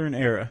modern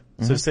era,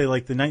 so say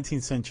like the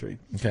 19th century,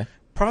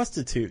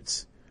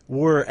 prostitutes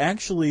were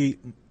actually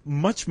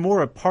much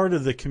more a part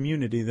of the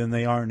community than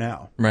they are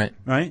now. Right.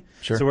 Right?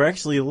 Sure. So we're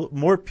actually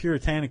more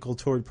puritanical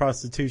toward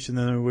prostitution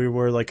than we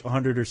were like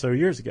 100 or so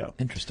years ago.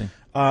 Interesting.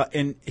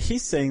 And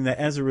he's saying that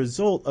as a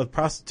result of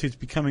prostitutes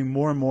becoming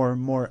more and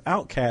more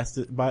outcast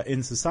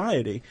in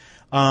society,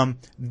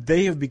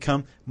 they have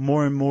become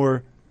more and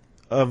more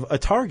of a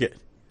target.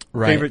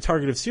 Favorite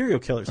target of serial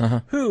killers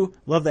who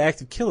love the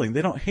act of killing.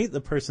 They don't hate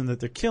the person that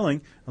they're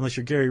killing unless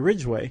you're Gary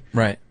Ridgway.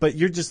 Right. But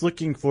you're just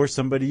looking for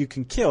somebody you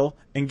can kill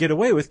and get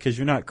away with because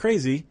you're not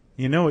crazy.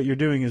 You know what you're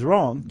doing is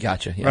wrong.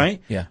 Gotcha. Yeah.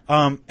 Right? Yeah.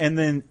 And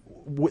then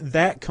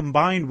that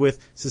combined with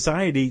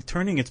society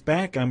turning its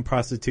back on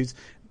prostitutes,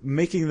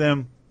 making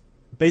them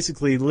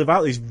basically live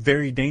out these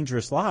very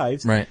dangerous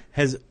lives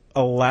has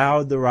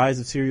allowed the rise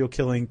of serial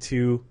killing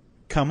to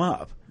come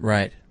up.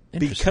 Right.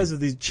 Because of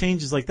these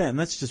changes like that. And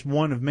that's just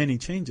one of many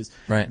changes.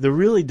 Right. The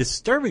really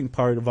disturbing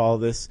part of all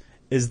this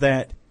is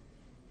that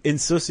in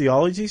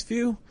sociology's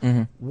view,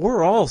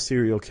 we're all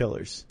serial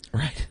killers.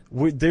 Right.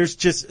 There's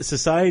just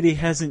society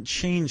hasn't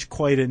changed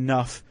quite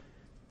enough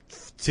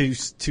to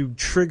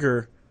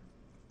trigger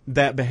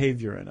that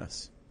behavior in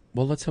us.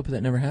 Well, let's hope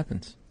that never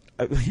happens.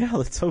 Yeah,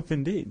 let's hope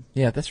indeed.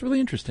 Yeah, that's really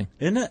interesting.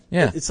 Isn't it?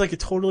 Yeah. It's like a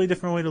totally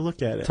different way to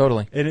look at it.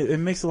 Totally. And it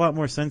makes a lot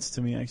more sense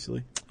to me,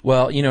 actually.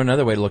 Well,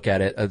 another way to look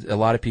at it, a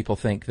lot of people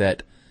think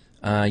that,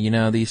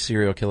 these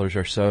serial killers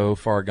are so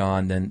far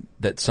gone then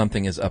that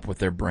something is up with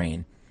their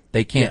brain.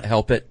 They can't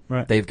help it.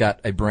 Right. They've got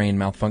a brain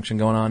malfunction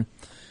going on.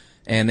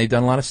 And they've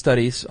done a lot of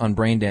studies on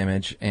brain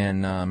damage,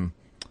 and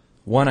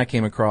one I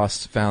came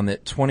across found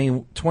that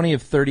 20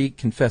 of 30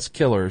 confessed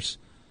killers,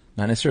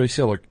 not necessarily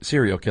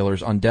serial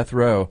killers, on death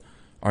row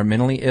are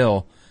mentally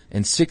ill,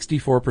 and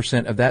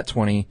 64% of that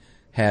 20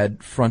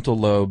 had frontal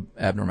lobe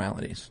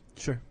abnormalities.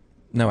 Sure.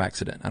 No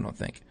accident, I don't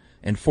think.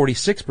 And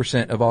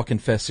 46% of all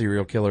confessed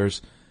serial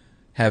killers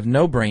have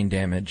no brain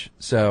damage,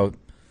 so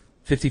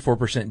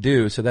 54%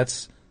 do, so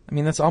that's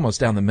almost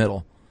down the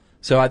middle.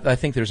 So I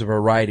think there's a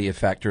variety of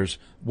factors,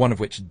 one of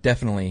which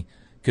definitely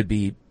could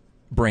be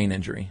brain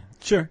injury.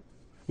 Sure.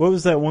 What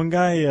was that one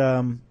guy?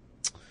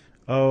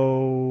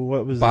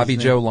 What was Bobby his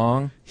name? Joe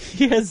Long?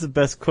 He has the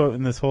best quote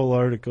in this whole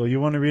article. You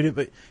want to read it?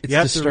 But it's you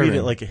have disturbing. to read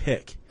it like a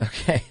hick.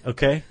 Okay.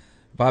 Okay?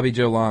 Bobby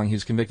Joe Long, he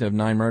was convicted of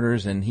 9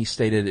 murders, and he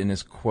stated in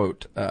his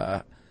quote,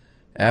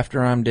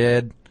 after I'm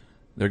dead,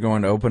 they're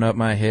going to open up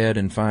my head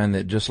and find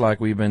that, just like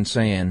we've been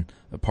saying,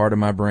 a part of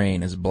my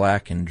brain is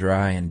black and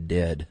dry and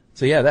dead.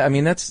 So yeah, that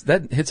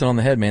hits it on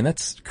the head, man.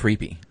 That's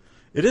creepy.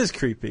 It is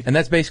creepy. And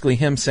that's basically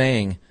him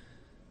saying,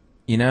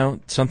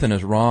 something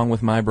is wrong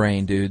with my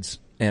brain, dudes.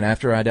 And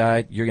after I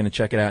die, you're going to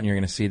check it out and you're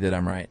going to see that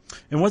I'm right.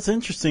 And what's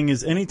interesting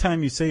is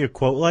anytime you say a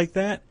quote like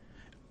that,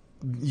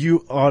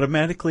 you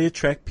automatically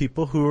attract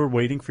people who are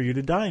waiting for you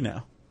to die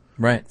now.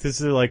 Right. Because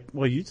they're like,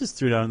 well, you just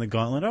threw down the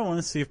gauntlet. I want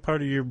to see if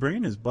part of your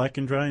brain is black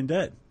and dry and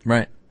dead.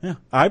 Right. Yeah.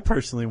 I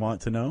personally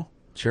want to know.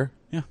 Sure.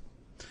 Yeah.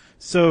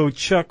 So,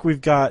 Chuck,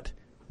 we've got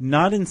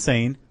not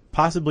insane,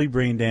 possibly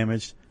brain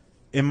damaged,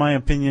 in my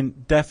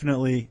opinion,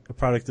 definitely a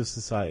product of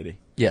society.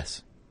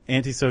 Yes.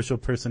 Antisocial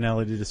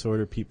personality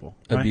disorder people.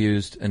 Right?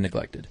 Abused and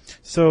neglected.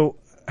 So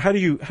how do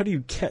you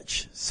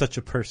catch such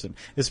a person?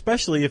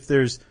 Especially if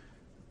there's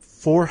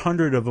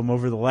 400 of them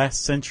over the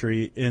last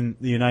century in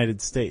the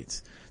United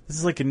States. This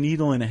is like a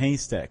needle in a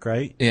haystack,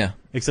 right? Yeah.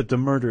 Except a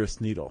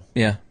murderous needle.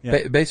 Yeah.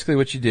 Basically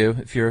what you do,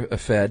 if you're a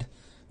Fed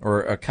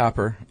or a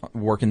copper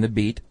working the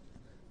beat,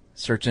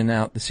 searching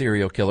out the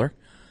serial killer,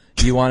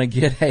 you want to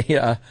get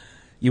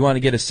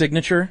a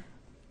signature,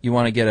 you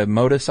want to get a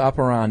modus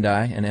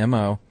operandi, an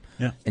MO,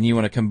 yeah. And you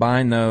want to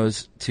combine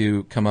those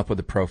to come up with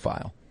a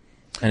profile.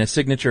 And a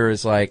signature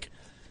is like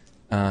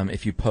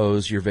if you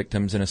pose your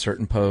victims in a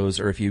certain pose,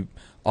 or if you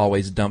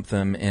always dump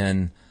them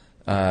in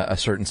a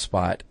certain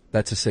spot.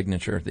 That's a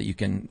signature that you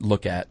can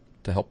look at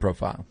to help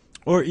profile.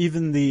 Or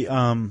even the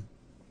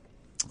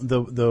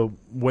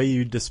way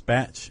you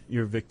dispatch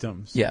your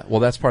victims. Yeah, well,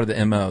 that's part of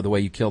the MO, the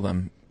way you kill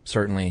them.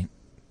 Certainly,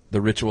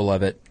 the ritual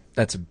of it.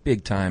 That's a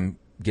big time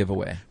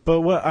giveaway.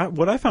 But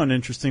what I found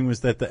interesting was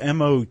that the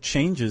MO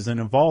changes and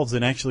evolves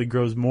and actually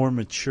grows more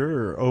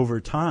mature over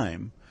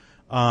time.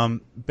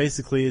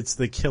 Basically, it's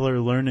the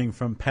killer learning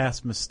from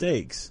past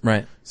mistakes.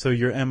 Right. So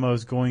your MO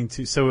is going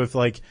to. So if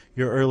like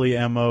your early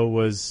MO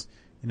was,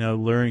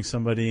 luring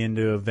somebody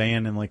into a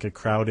van in like a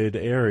crowded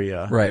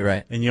area.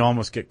 Right. And you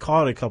almost get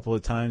caught a couple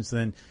of times,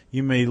 then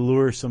you may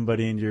lure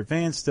somebody into your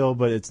van still,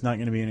 but it's not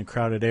going to be in a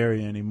crowded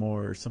area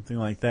anymore or something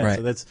like that. Right.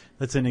 So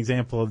that's an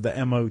example of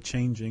the MO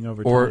changing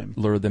over or time.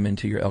 Or lure them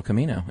into your El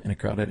Camino in a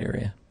crowded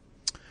area.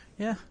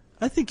 Yeah.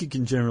 I think you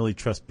can generally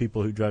trust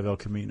people who drive El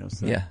Caminos.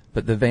 So. Yeah,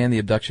 but the van, the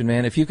abduction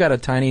van, if you've got a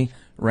tiny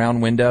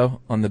round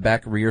window on the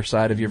back rear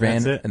side of your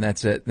van, and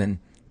that's it, then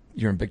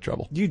you're in big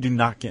trouble. You do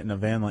not get in a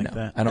van like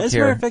that. I don't As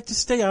care. a matter of fact,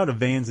 just stay out of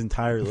vans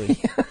entirely.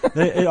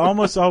 It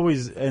almost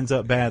always ends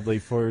up badly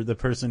for the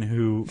person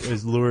who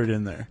is lured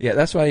in there. Yeah,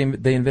 that's why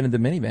they invented the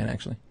minivan,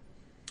 actually.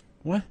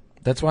 What?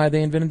 That's why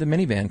they invented the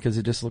minivan, because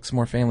it just looks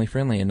more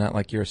family-friendly and not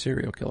like you're a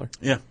serial killer.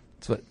 Yeah.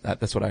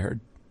 That's what I heard.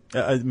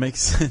 It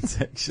makes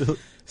sense, actually.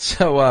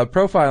 So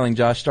profiling,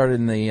 Josh, started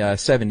in the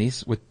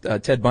 70s with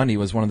Ted Bundy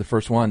was one of the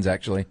first ones,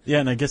 actually. Yeah,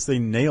 and I guess they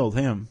nailed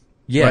him.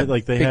 Yeah, right?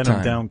 Like they had him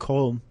time. down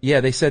cold.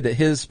 Yeah, they said that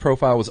his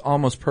profile was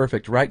almost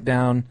perfect, right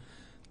down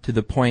to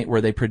the point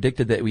where they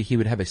predicted that he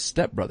would have a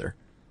stepbrother.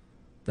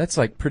 That's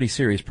like pretty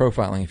serious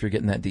profiling if you're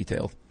getting that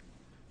detailed.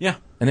 Yeah.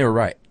 And they were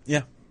right.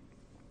 Yeah.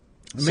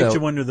 It makes you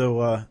wonder,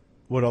 though,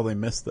 what all they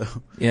missed, though.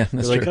 Yeah,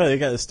 that's They're like, true. oh, they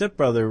got his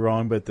stepbrother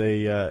wrong, but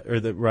they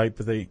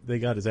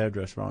got his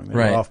address wrong. They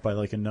right. were off by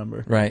like a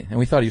number. Right, and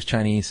we thought he was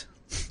Chinese.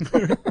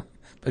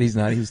 But he's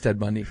not. He was Ted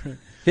Bundy.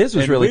 His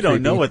was really we don't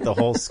creepy. know what the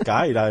whole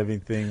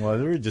skydiving thing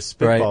was. We were just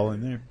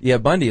spitballing there. Yeah,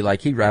 Bundy,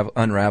 like, he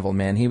unraveled,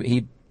 man.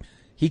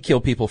 He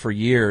killed people for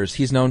years.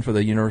 He's known for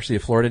the University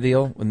of Florida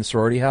deal in the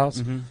sorority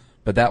house,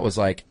 but that was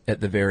like at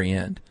the very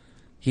end.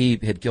 He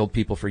had killed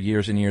people for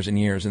years and years and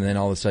years, and then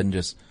all of a sudden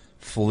just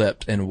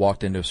flipped and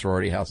walked into a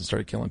sorority house and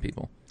started killing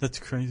people. That's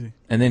crazy.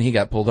 And then he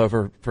got pulled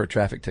over for a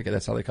traffic ticket.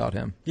 That's how they caught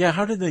him. Yeah,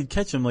 how did they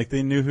catch him? Like,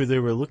 they knew who they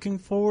were looking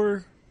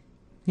for?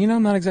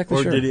 I'm not exactly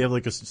sure. Or did he have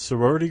like a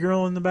sorority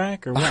girl in the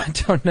back, or what? I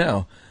don't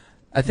know.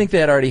 I think they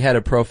had already had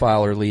a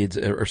profile or leads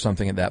or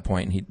something at that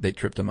point, and they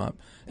tripped him up.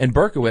 And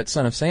Berkowitz,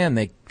 son of Sam,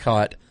 they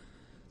caught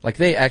Like,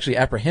 they actually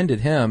apprehended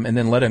him and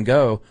then let him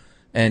go,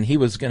 and he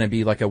was going to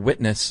be like a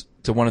witness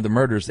to one of the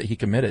murders that he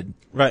committed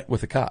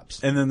with the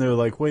cops. And then they're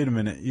like, wait a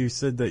minute, you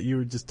said that you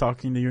were just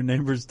talking to your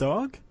neighbor's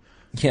dog?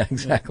 Yeah,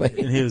 exactly.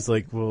 And he was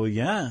like, well,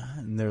 yeah.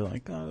 And they're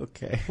like, oh,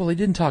 okay. Well, he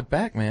didn't talk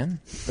back, man.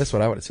 That's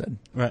what I would have said.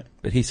 Right.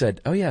 But he said,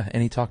 oh, yeah,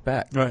 and he talked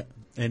back. Right.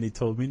 And he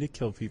told me to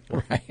kill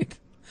people. Right.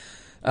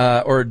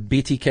 Or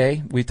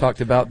BTK. We talked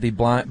about the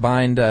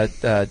blind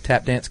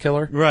tap dance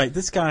killer. Right.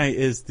 This guy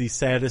is the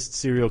saddest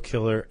serial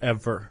killer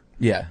ever.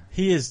 Yeah.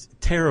 He is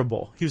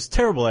terrible. He was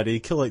terrible at it. He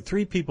killed like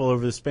 3 people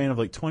over the span of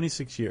like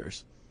 26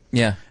 years.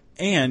 Yeah.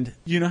 And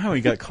you know how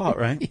he got caught,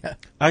 right? Yeah.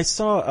 I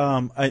saw,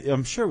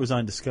 I'm sure it was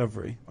on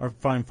Discovery, our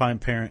fine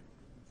parent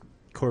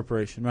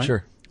corporation, right?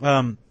 Sure.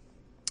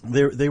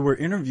 They were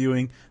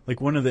interviewing like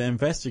one of the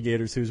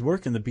investigators who was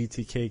working the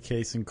BTK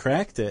case and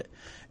cracked it,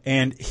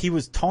 and he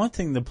was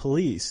taunting the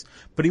police,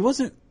 but he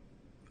wasn't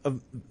a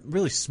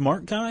really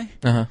smart guy.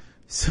 Uh-huh.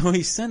 So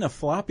he sent a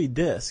floppy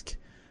disk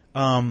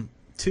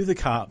to the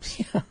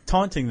cops,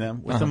 taunting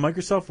them with a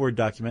Microsoft Word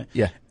document,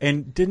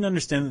 and didn't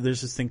understand that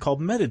there's this thing called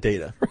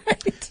metadata,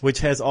 which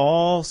has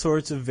all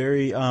sorts of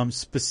very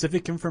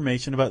specific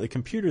information about the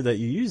computer that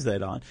you use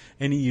that on.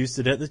 And he used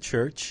it at the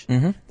church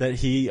that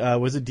he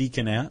was a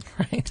deacon at,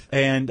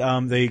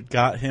 and they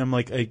got him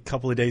like a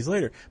couple of days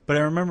later. But I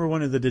remember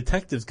one of the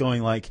detectives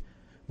going like,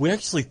 we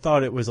actually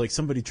thought it was like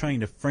somebody trying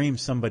to frame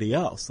somebody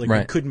else. Like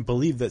we couldn't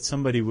believe that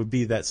somebody would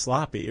be that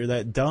sloppy or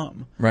that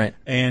dumb. Right.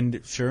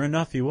 And sure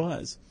enough, he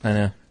was. I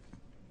know.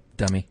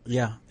 Dummy.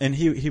 Yeah. And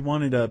he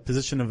wanted a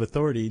position of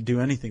authority,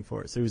 do anything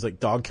for it. So he was like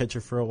dog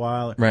catcher for a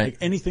while. Right. Like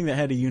anything that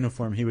had a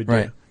uniform, he would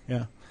do.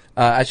 Yeah.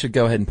 I should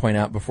go ahead and point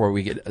out before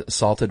we get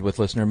assaulted with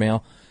listener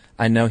mail,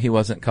 I know he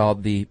wasn't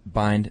called the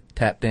bind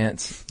tap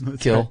dance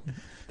kill. Right.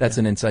 That's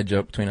an inside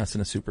joke between us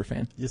and a super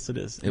fan. Yes, it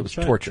is. It was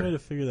torture. Try to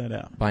figure that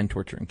out. Bind,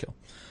 torture, and kill.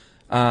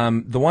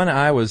 The one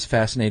I was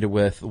fascinated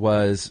with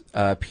was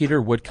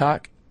Peter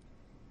Woodcock,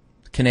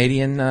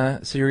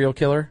 Canadian serial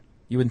killer.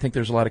 You wouldn't think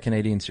there's a lot of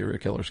Canadian serial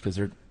killers because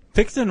they're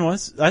Picton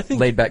was, I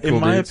think, laid back, cool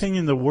in my dudes.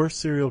 opinion, the worst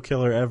serial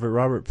killer ever.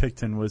 Robert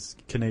Picton was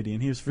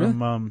Canadian. He was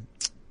from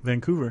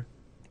Vancouver.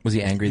 Was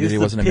he angry that he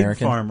wasn't pig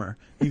American? Farmer.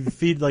 He'd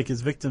feed like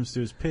his victims to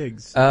his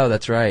pigs. Oh,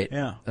 that's right.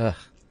 Yeah. Ugh.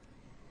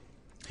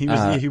 He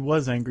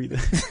was angry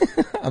then.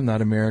 I'm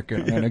not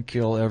American. I'm going to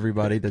kill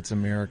everybody that's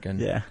American.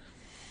 Yeah.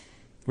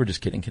 We're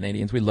just kidding,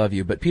 Canadians. We love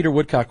you. But Peter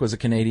Woodcock was a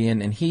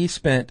Canadian, and he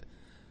spent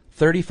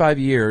 35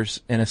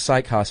 years in a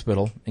psych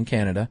hospital in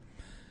Canada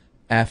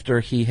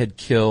after he had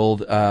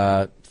killed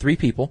 3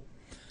 people.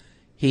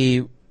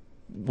 He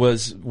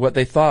was what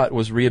they thought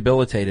was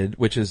rehabilitated,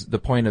 which is the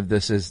point of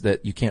this is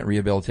that you can't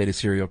rehabilitate a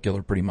serial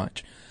killer pretty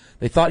much.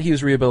 They thought he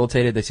was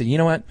rehabilitated. They said, you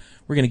know what?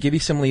 We're going to give you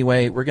some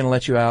leeway. We're going to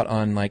let you out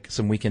on like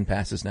some weekend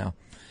passes now.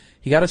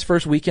 He got his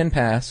first weekend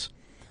pass,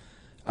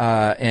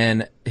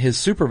 and his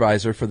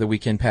supervisor for the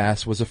weekend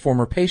pass was a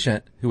former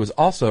patient who was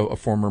also a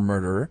former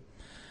murderer.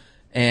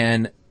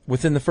 And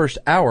within the first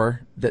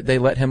hour that they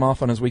let him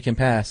off on his weekend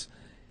pass,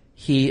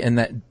 he and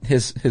that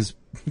his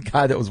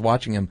guy that was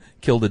watching him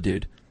killed a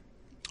dude.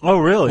 Oh,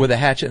 really? With a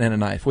hatchet and a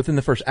knife. Within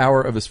the first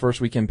hour of his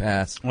first weekend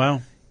pass.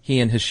 Wow. He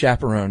and his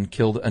chaperone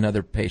killed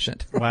another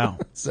patient. Wow.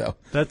 So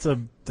that's a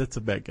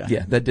bad guy.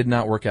 Yeah, that did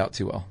not work out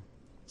too well.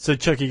 So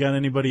Chuck, you got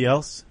anybody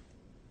else?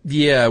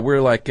 Yeah,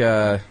 we're like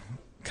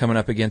coming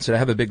up against it. I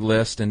have a big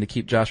list, and to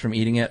keep Josh from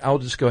eating it, I'll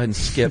just go ahead and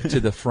skip to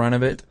the front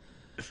of it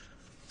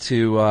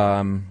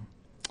to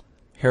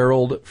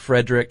Harold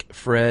Frederick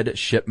Fred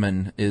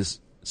Shipman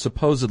is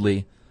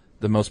supposedly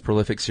the most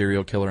prolific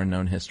serial killer in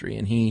known history,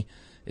 and he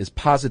is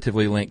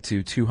positively linked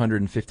to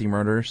 250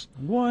 murders.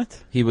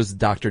 What? He was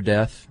Dr.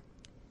 Death.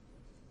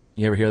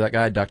 You ever hear that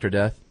guy, Dr.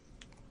 Death?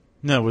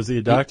 No, was he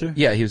a doctor?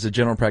 Yeah, he was a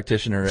general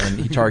practitioner, and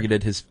he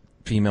targeted his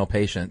female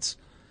patients.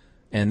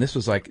 And this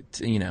was like,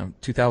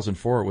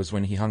 2004 was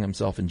when he hung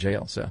himself in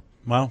jail. So,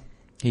 wow,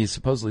 he's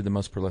supposedly the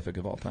most prolific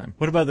of all time.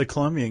 What about the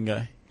Colombian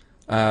guy?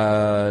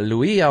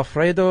 Luis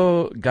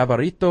Alfredo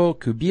Gabarito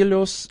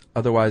Cubillos,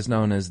 otherwise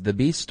known as the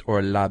Beast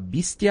or La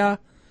Bestia.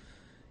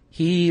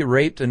 He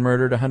raped and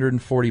murdered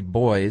 140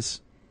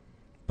 boys,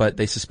 but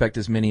they suspect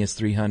as many as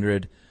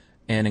 300.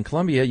 And in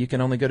Colombia, you can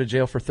only go to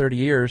jail for 30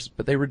 years,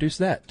 but they reduced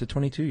that to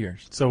 22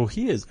 years. So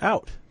he is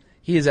out.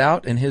 He is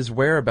out, and his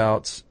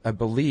whereabouts, I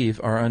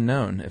believe, are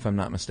unknown, if I'm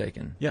not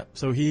mistaken. Yep,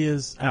 so he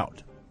is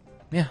out.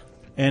 Yeah.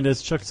 And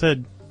as Chuck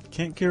said,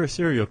 can't cure a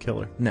serial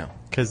killer. No.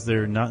 Because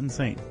they're not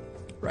insane.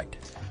 Right.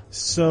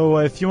 So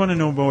if you want to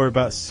know more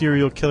about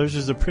serial killers,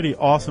 there's a pretty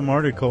awesome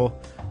article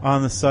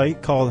on the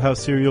site called How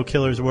Serial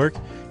Killers Work.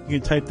 You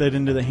can type that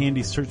into the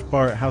handy search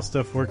bar at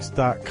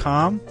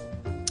howstuffworks.com.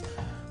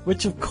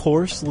 Which, of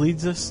course,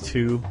 leads us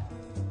to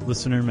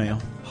listener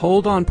mail.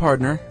 Hold on,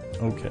 partner.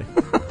 Okay.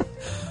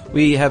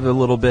 We have a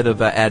little bit of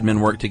admin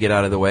work to get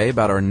out of the way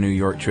about our New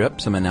York trip,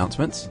 some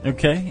announcements.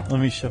 Okay, let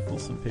me shuffle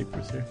some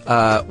papers here.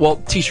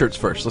 Well, T-shirts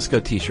first. Let's go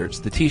T-shirts.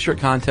 The T-shirt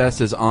contest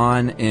is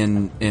on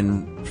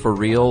in for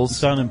reals.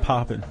 It's on and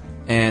popping.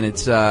 And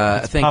it's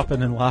I think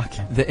popping and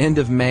locking. the end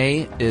of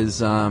May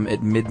is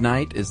at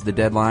midnight is the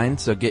deadline.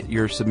 So get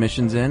your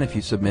submissions in. If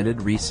you submitted,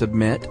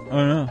 resubmit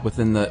Oh no.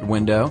 within the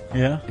window.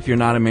 Yeah. If you're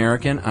not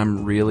American,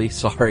 I'm really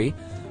sorry,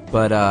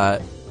 but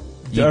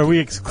Are we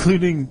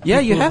excluding? Yeah,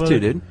 you people have to,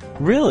 voting?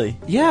 dude. Really?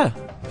 Yeah.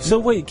 So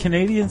wait,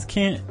 Canadians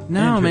can't?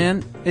 No, enter?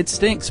 man, it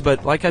stinks.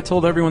 But like I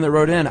told everyone that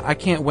wrote in, I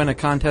can't win a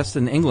contest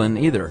in England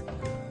either.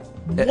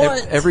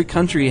 What? Every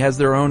country has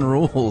their own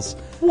rules,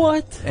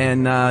 What?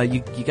 and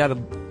you got to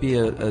be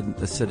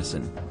a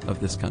citizen of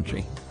this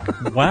country.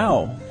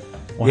 Wow.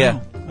 Wow. Yeah.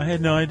 I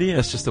had no idea.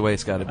 That's just the way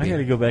it's got to I got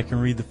to be. go back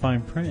and read the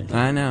fine print.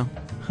 I know.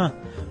 Huh.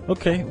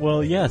 Okay.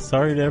 Well, yeah.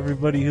 Sorry to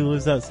everybody who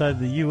lives outside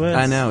the U.S.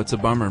 I know it's a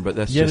bummer, but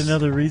that's Yet just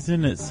another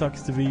reason it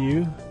sucks to be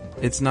you.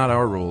 It's not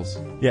our rules.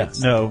 Yeah.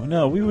 It's,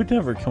 No. We would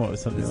never come up with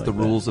something it's like the that.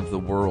 rules of the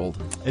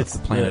world. It's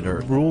the planet the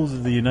Earth. rules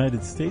of the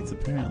United States,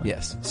 apparently.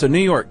 Yes. So New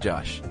York,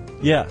 Josh.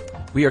 Yeah.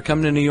 We are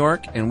coming to New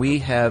York, and we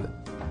have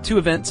 2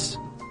 events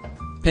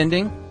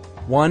pending.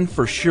 One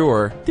for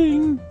sure,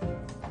 Ding.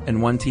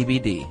 and one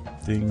TBD.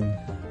 Ding.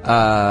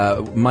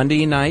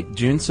 Monday night,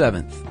 June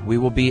 7th, we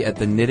will be at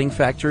the Knitting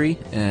Factory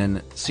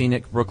in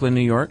scenic Brooklyn,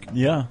 New York.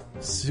 Yeah.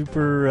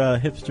 Super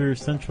hipster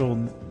central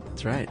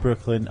That's right.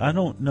 Brooklyn. I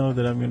don't know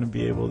that I'm going to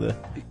be able to.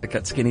 I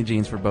got skinny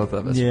jeans for both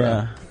of us.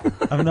 Yeah.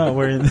 I'm not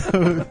wearing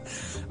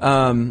those.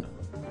 Bro.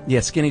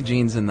 Yeah, skinny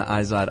jeans and the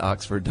Izod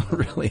Oxford don't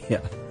really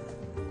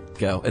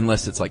go,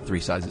 unless it's like 3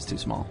 sizes too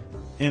small.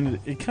 And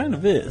it kind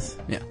of is.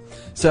 Yeah.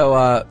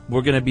 So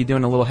we're going to be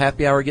doing a little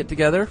happy hour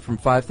get-together from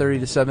 5:30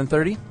 to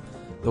 7:30.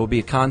 There will be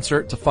a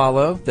concert to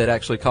follow that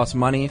actually costs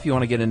money if you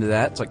want to get into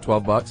that. It's like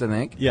 $12, I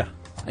think. Yeah.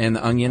 And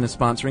the Onion is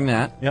sponsoring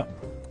that. Yep.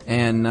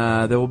 And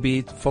there will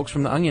be folks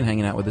from the Onion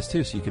hanging out with us,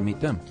 too, so you can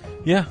meet them.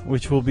 Yeah,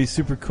 which will be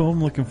super cool.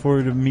 I'm looking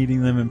forward to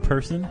meeting them in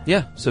person.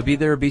 Yeah, so be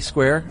there, be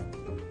square.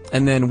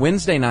 And then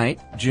Wednesday night,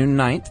 June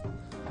 9th,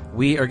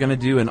 we are going to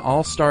do an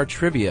All-Star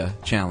Trivia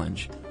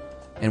Challenge.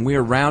 And we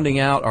are rounding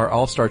out our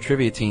All-Star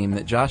Trivia team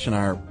that Josh and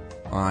I are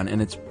on, and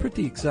it's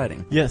pretty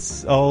exciting.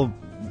 Yes, all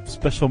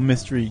special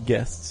mystery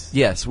guests.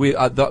 Yes, we.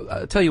 I'll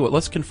tell you what,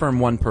 let's confirm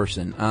one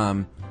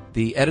person.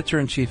 The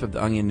editor-in-chief of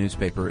the Onion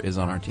newspaper is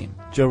on our team.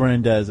 Joe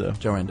Randazzo.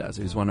 Joe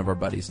Randazzo, who's one of our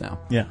buddies now.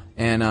 Yeah.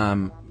 And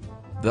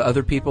the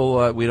other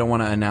people we don't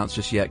want to announce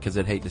just yet because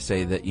I'd hate to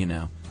say that,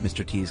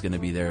 Mr. T is going to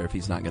be there if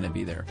he's not going to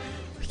be there.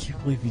 I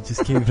can't believe you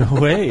just gave it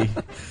away.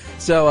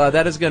 So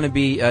that is going to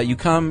be, you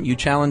come, you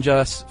challenge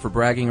us for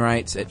bragging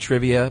rights at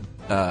trivia,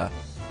 and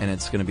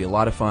it's going to be a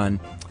lot of fun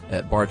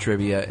at Bar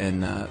Trivia,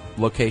 and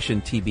location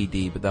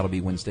TBD, but that'll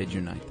be Wednesday,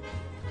 June 9th.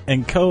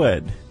 And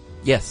co-ed.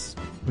 Yes.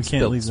 We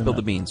can't leave them Spill out.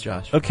 the beans,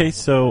 Josh. Okay,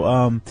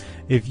 so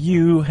if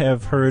you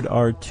have heard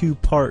our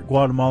 2-part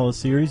Guatemala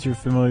series, you're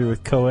familiar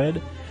with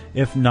co-ed.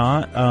 If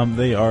not,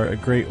 they are a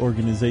great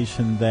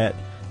organization that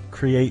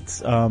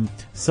creates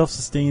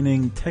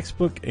self-sustaining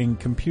textbook and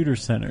computer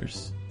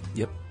centers.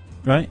 Yep.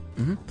 Right?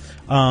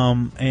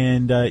 Mm-hmm.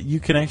 And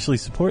you can actually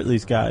support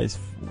these guys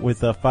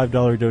with a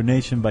 $5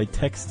 donation by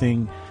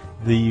texting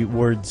the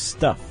word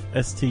STUFF,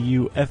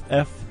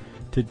 STUFF,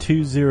 to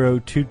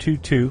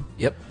 20222.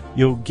 Yep.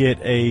 You'll get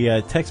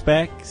a text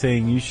back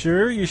saying, you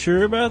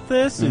sure about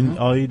this? And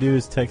all you do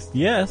is text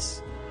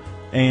yes,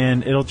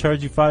 and it'll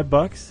charge you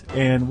 $5.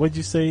 And what'd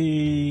you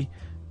say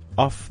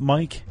off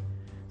mic?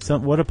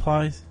 What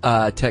applies?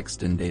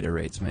 Text and data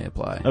rates may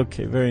apply.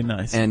 Okay, very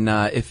nice. And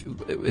if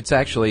it's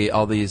actually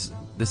all these,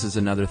 this is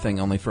another thing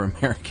only for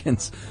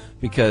Americans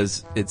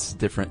because it's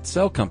different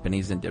cell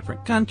companies in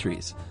different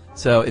countries.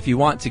 So if you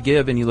want to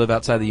give and you live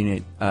outside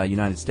the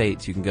United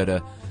States, you can go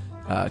to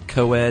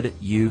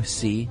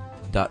coeduc.org,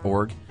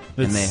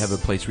 and they have a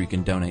place where you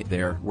can donate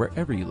there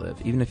wherever you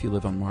live, even if you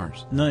live on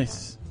Mars.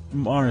 Nice.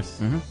 Mars.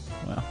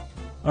 Mm-hmm. Wow.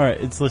 All right,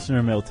 it's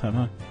listener mail time,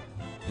 huh?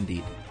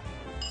 Indeed.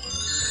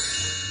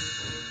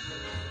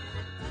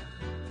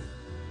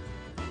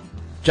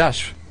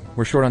 Josh,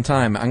 we're short on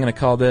time. I'm going to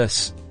call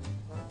this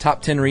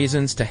Top 10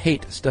 Reasons to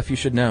Hate Stuff You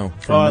Should Know.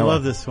 From I Noah.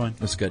 love this one.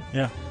 That's good.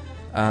 Yeah.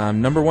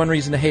 Number 1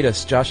 reason to hate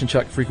us. Josh and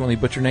Chuck frequently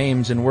butcher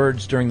names and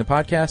words during the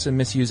podcast and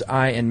misuse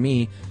I and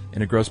me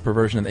in a gross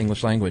perversion of the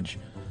English language.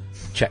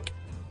 Check.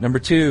 Number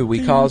 2,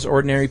 we cause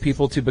ordinary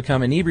people to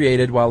become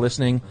inebriated while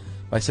listening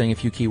by saying a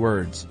few key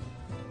words.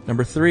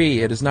 Number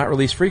 3, it is not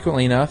released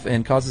frequently enough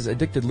and causes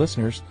addicted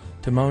listeners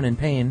to moan in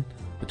pain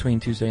between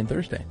Tuesday and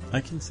Thursday. I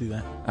can see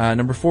that.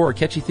 Number 4,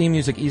 catchy theme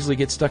music easily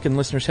gets stuck in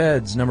listeners'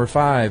 heads. Number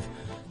 5,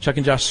 Chuck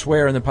and Josh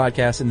swear in the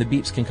podcast and the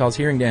beeps can cause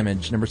hearing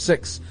damage. Number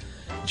 6,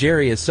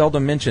 Jerry is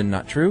seldom mentioned,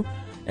 not true,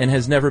 and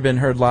has never been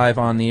heard live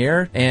on the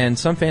air. And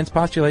some fans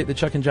postulate that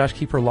Chuck and Josh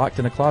keep her locked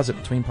in a closet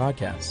between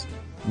podcasts.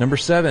 Number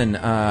 7,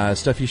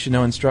 Stuff You Should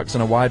Know instructs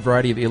on a wide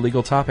variety of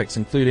illegal topics,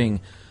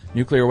 including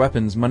nuclear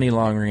weapons, money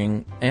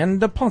laundering, and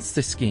the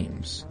Ponzi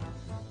schemes.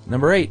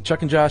 Number 8,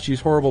 Chuck and Josh use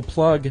horrible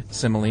plug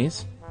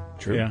similes.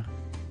 True. Yeah.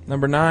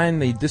 Number 9,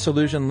 they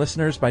disillusion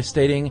listeners by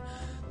stating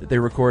that they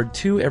record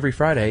 2 every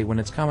Friday when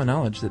it's common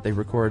knowledge that they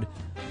record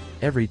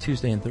every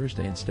Tuesday and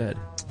Thursday instead.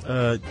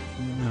 No.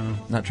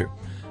 Not true.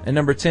 And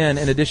number 10,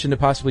 in addition to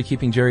possibly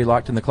keeping Jerry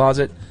locked in the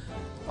closet,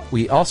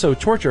 We also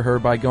torture her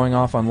by going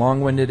off on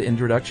long-winded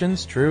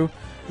introductions, true,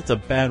 It's a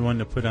bad one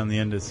to put on the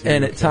end of serial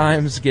and at killers.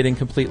 times getting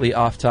completely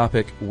off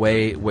topic,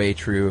 way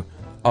true.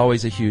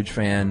 Always a huge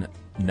fan,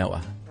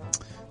 Noah.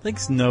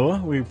 Thanks,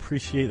 Noah. We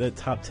appreciate that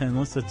top 10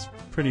 list. That's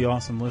pretty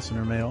awesome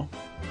listener mail.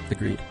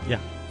 Agreed. Yeah.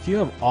 If you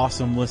have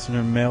awesome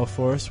listener mail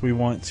for us, we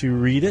want to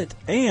read it.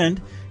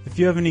 And if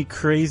you have any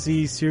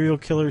crazy serial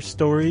killer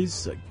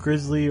stories,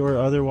 grisly or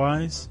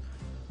otherwise,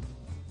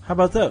 how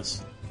about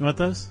those? You want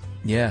those?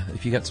 Yeah,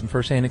 if you got some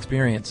first-hand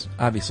experience,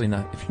 obviously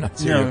not if you're not a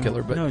serial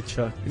killer, but no,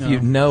 Chuck. if no. you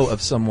know of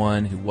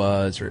someone who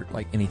was, or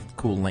like any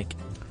cool link.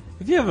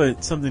 If you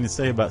have something to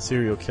say about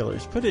serial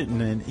killers, put it in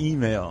an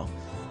email.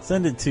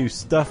 Send it to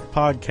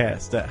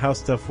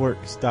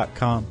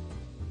stuffpodcast@howstuffworks.com.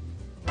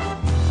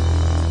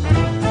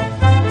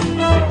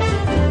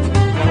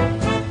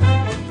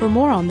 For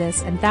more on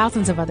this and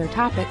thousands of other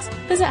topics,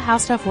 visit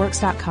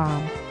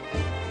howstuffworks.com.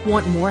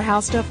 Want more How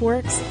Stuff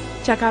Works?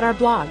 Check out our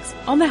blogs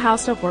on the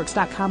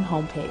howstuffworks.com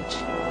homepage.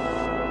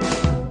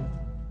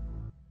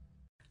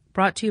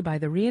 Brought to you by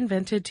the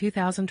reinvented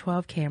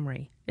 2012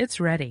 Camry. It's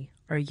ready.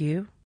 Are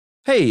you?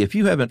 Hey, if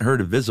you haven't heard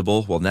of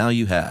Visible, well, now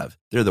you have.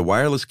 They're the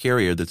wireless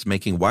carrier that's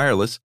making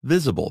wireless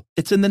visible.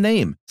 It's in the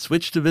name.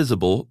 Switch to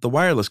Visible, the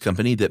wireless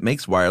company that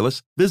makes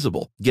wireless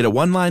visible. Get a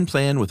one-line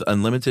plan with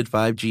unlimited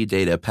 5G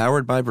data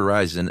powered by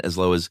Verizon as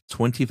low as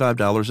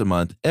 $25 a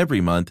month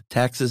every month,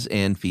 taxes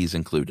and fees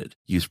included.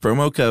 Use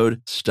promo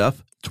code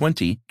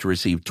STUFF20 to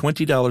receive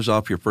 $20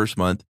 off your first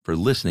month for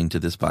listening to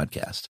this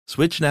podcast.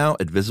 Switch now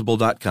at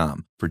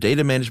Visible.com. For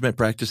data management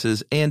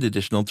practices and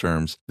additional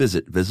terms,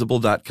 visit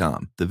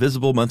Visible.com. The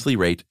Visible monthly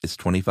rate is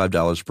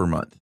 $25 per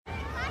month.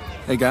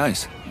 Hey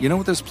guys, you know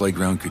what this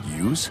playground could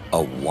use?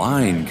 A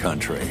wine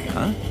country,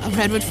 huh? A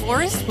redwood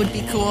forest would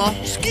be cool.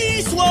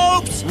 Ski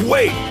slopes!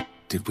 Wait!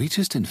 Did we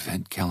just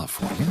invent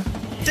California?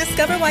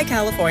 Discover why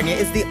California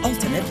is the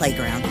ultimate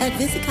playground at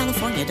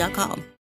visitcalifornia.com.